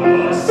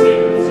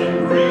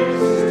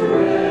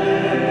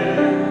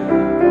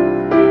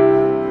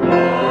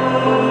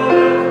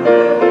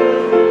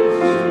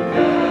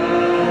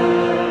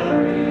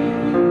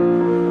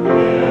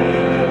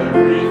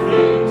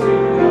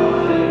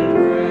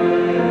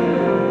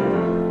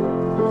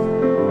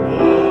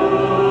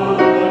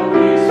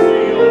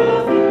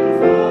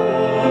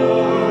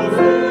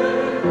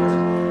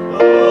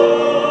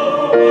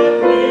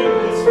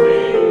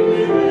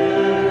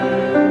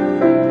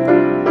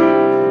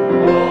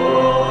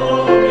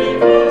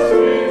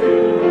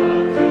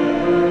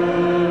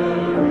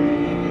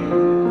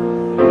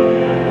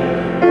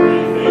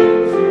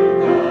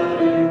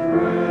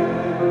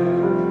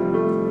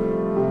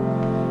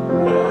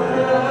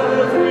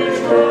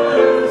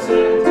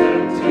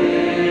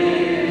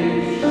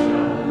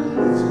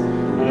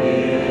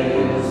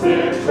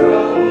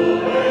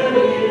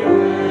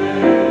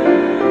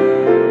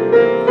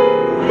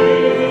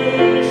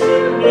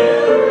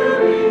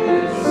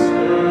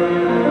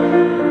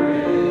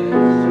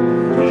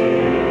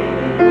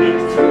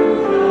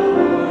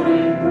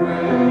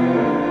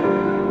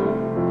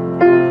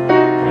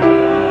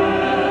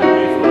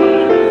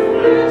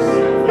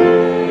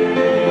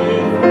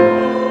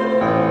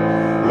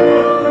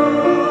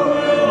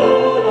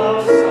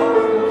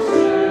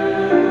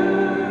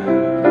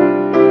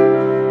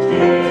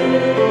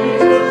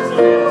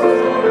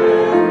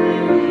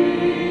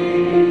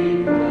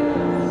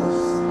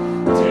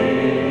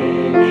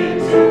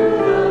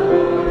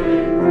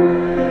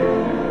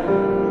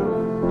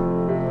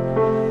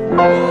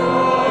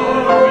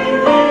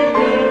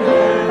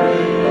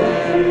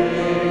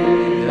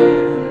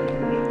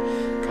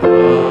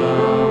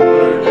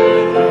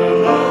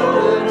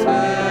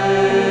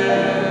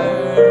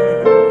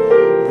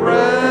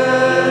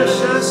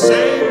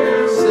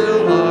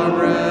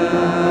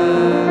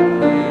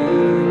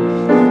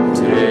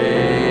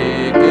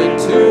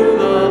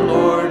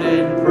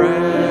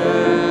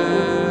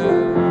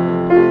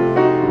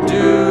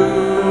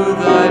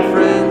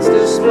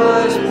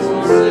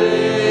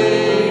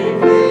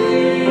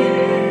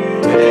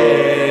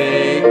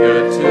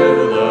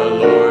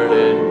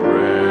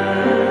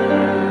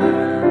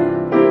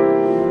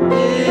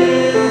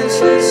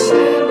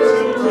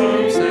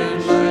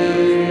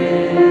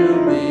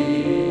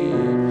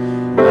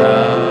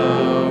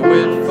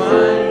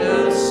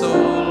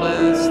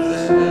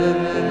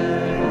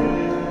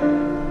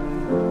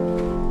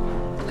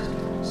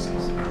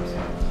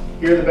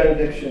Hear the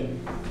benediction.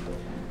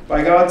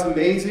 By God's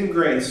amazing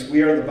grace,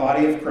 we are the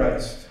body of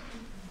Christ.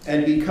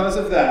 And because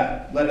of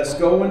that, let us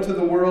go into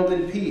the world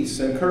in peace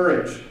and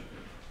courage,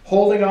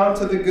 holding on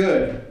to the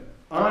good,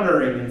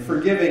 honoring and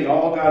forgiving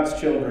all God's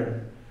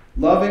children,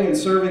 loving and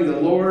serving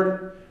the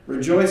Lord,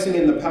 rejoicing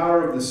in the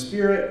power of the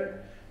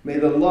Spirit. May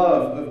the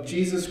love of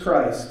Jesus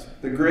Christ,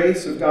 the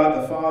grace of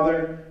God the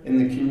Father, and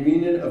the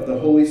communion of the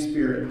Holy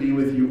Spirit be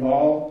with you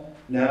all,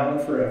 now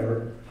and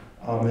forever.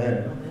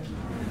 Amen.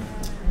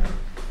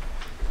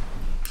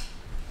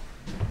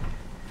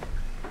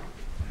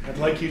 I'd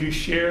like you to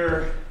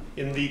share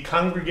in the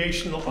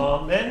congregational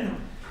amen.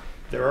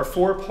 There are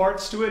 4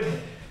 parts to it,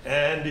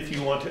 and if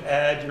you want to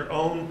add your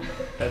own,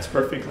 that's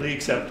perfectly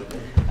acceptable.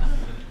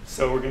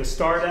 So we're going to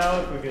start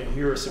out, we're going to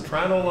hear a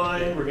soprano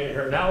line, we're going to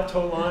hear an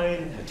alto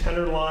line, a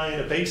tenor line,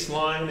 a bass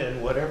line,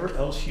 and whatever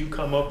else you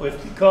come up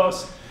with,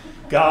 because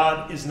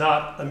God is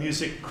not a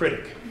music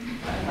critic.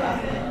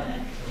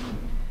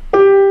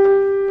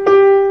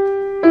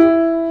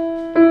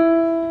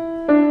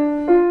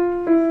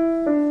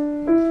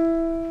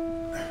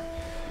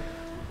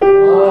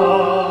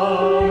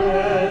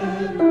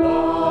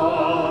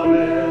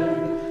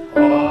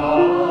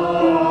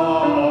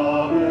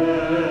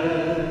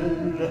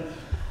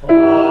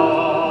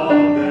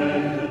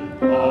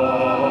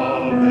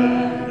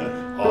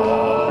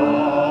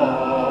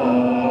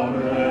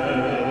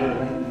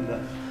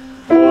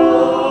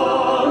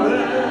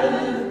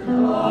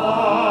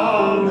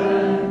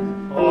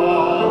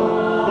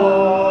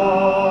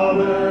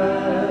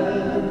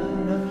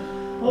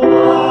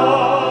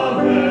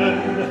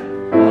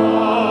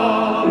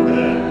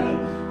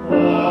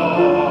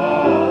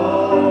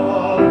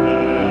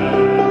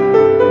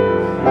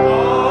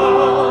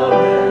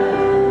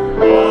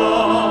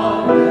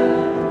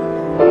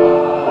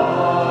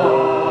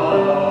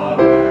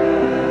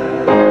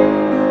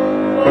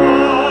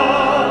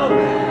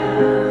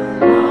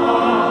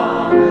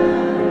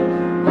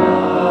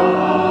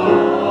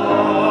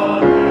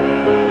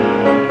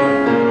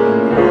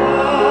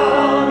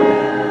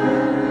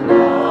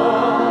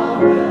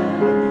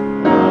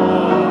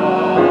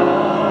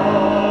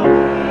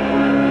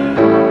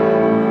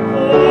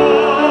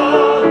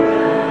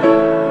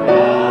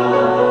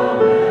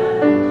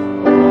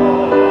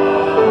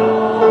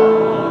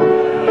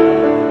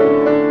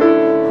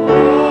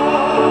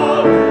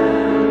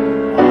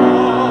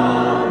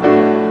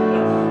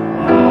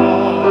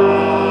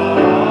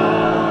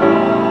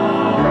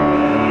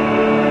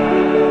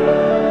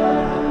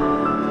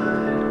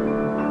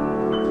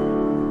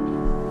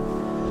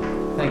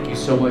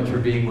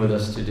 With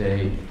us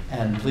today,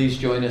 and please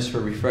join us for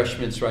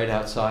refreshments right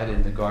outside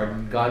in the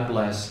garden. God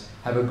bless.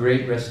 Have a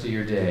great rest of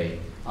your day.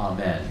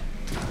 Amen.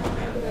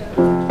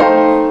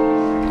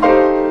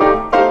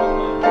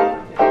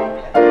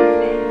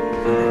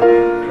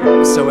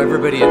 So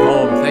everybody at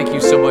home, thank you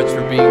so much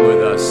for being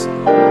with us.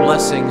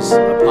 Blessings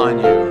upon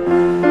you.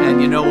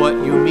 And you know what?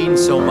 You mean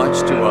so much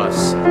to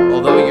us.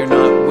 Although you're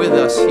not with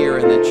us here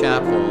in the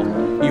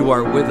chapel, you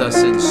are with us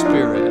in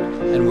spirit,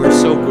 and we're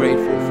so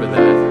grateful for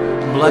that.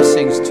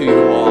 Blessings to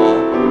you all.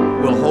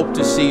 We'll hope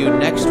to see you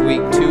next week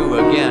too,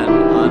 again,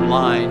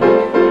 online.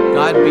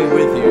 God be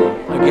with you.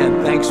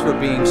 Again, thanks for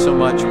being so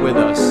much with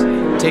us.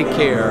 Take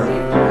care.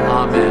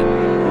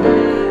 Amen.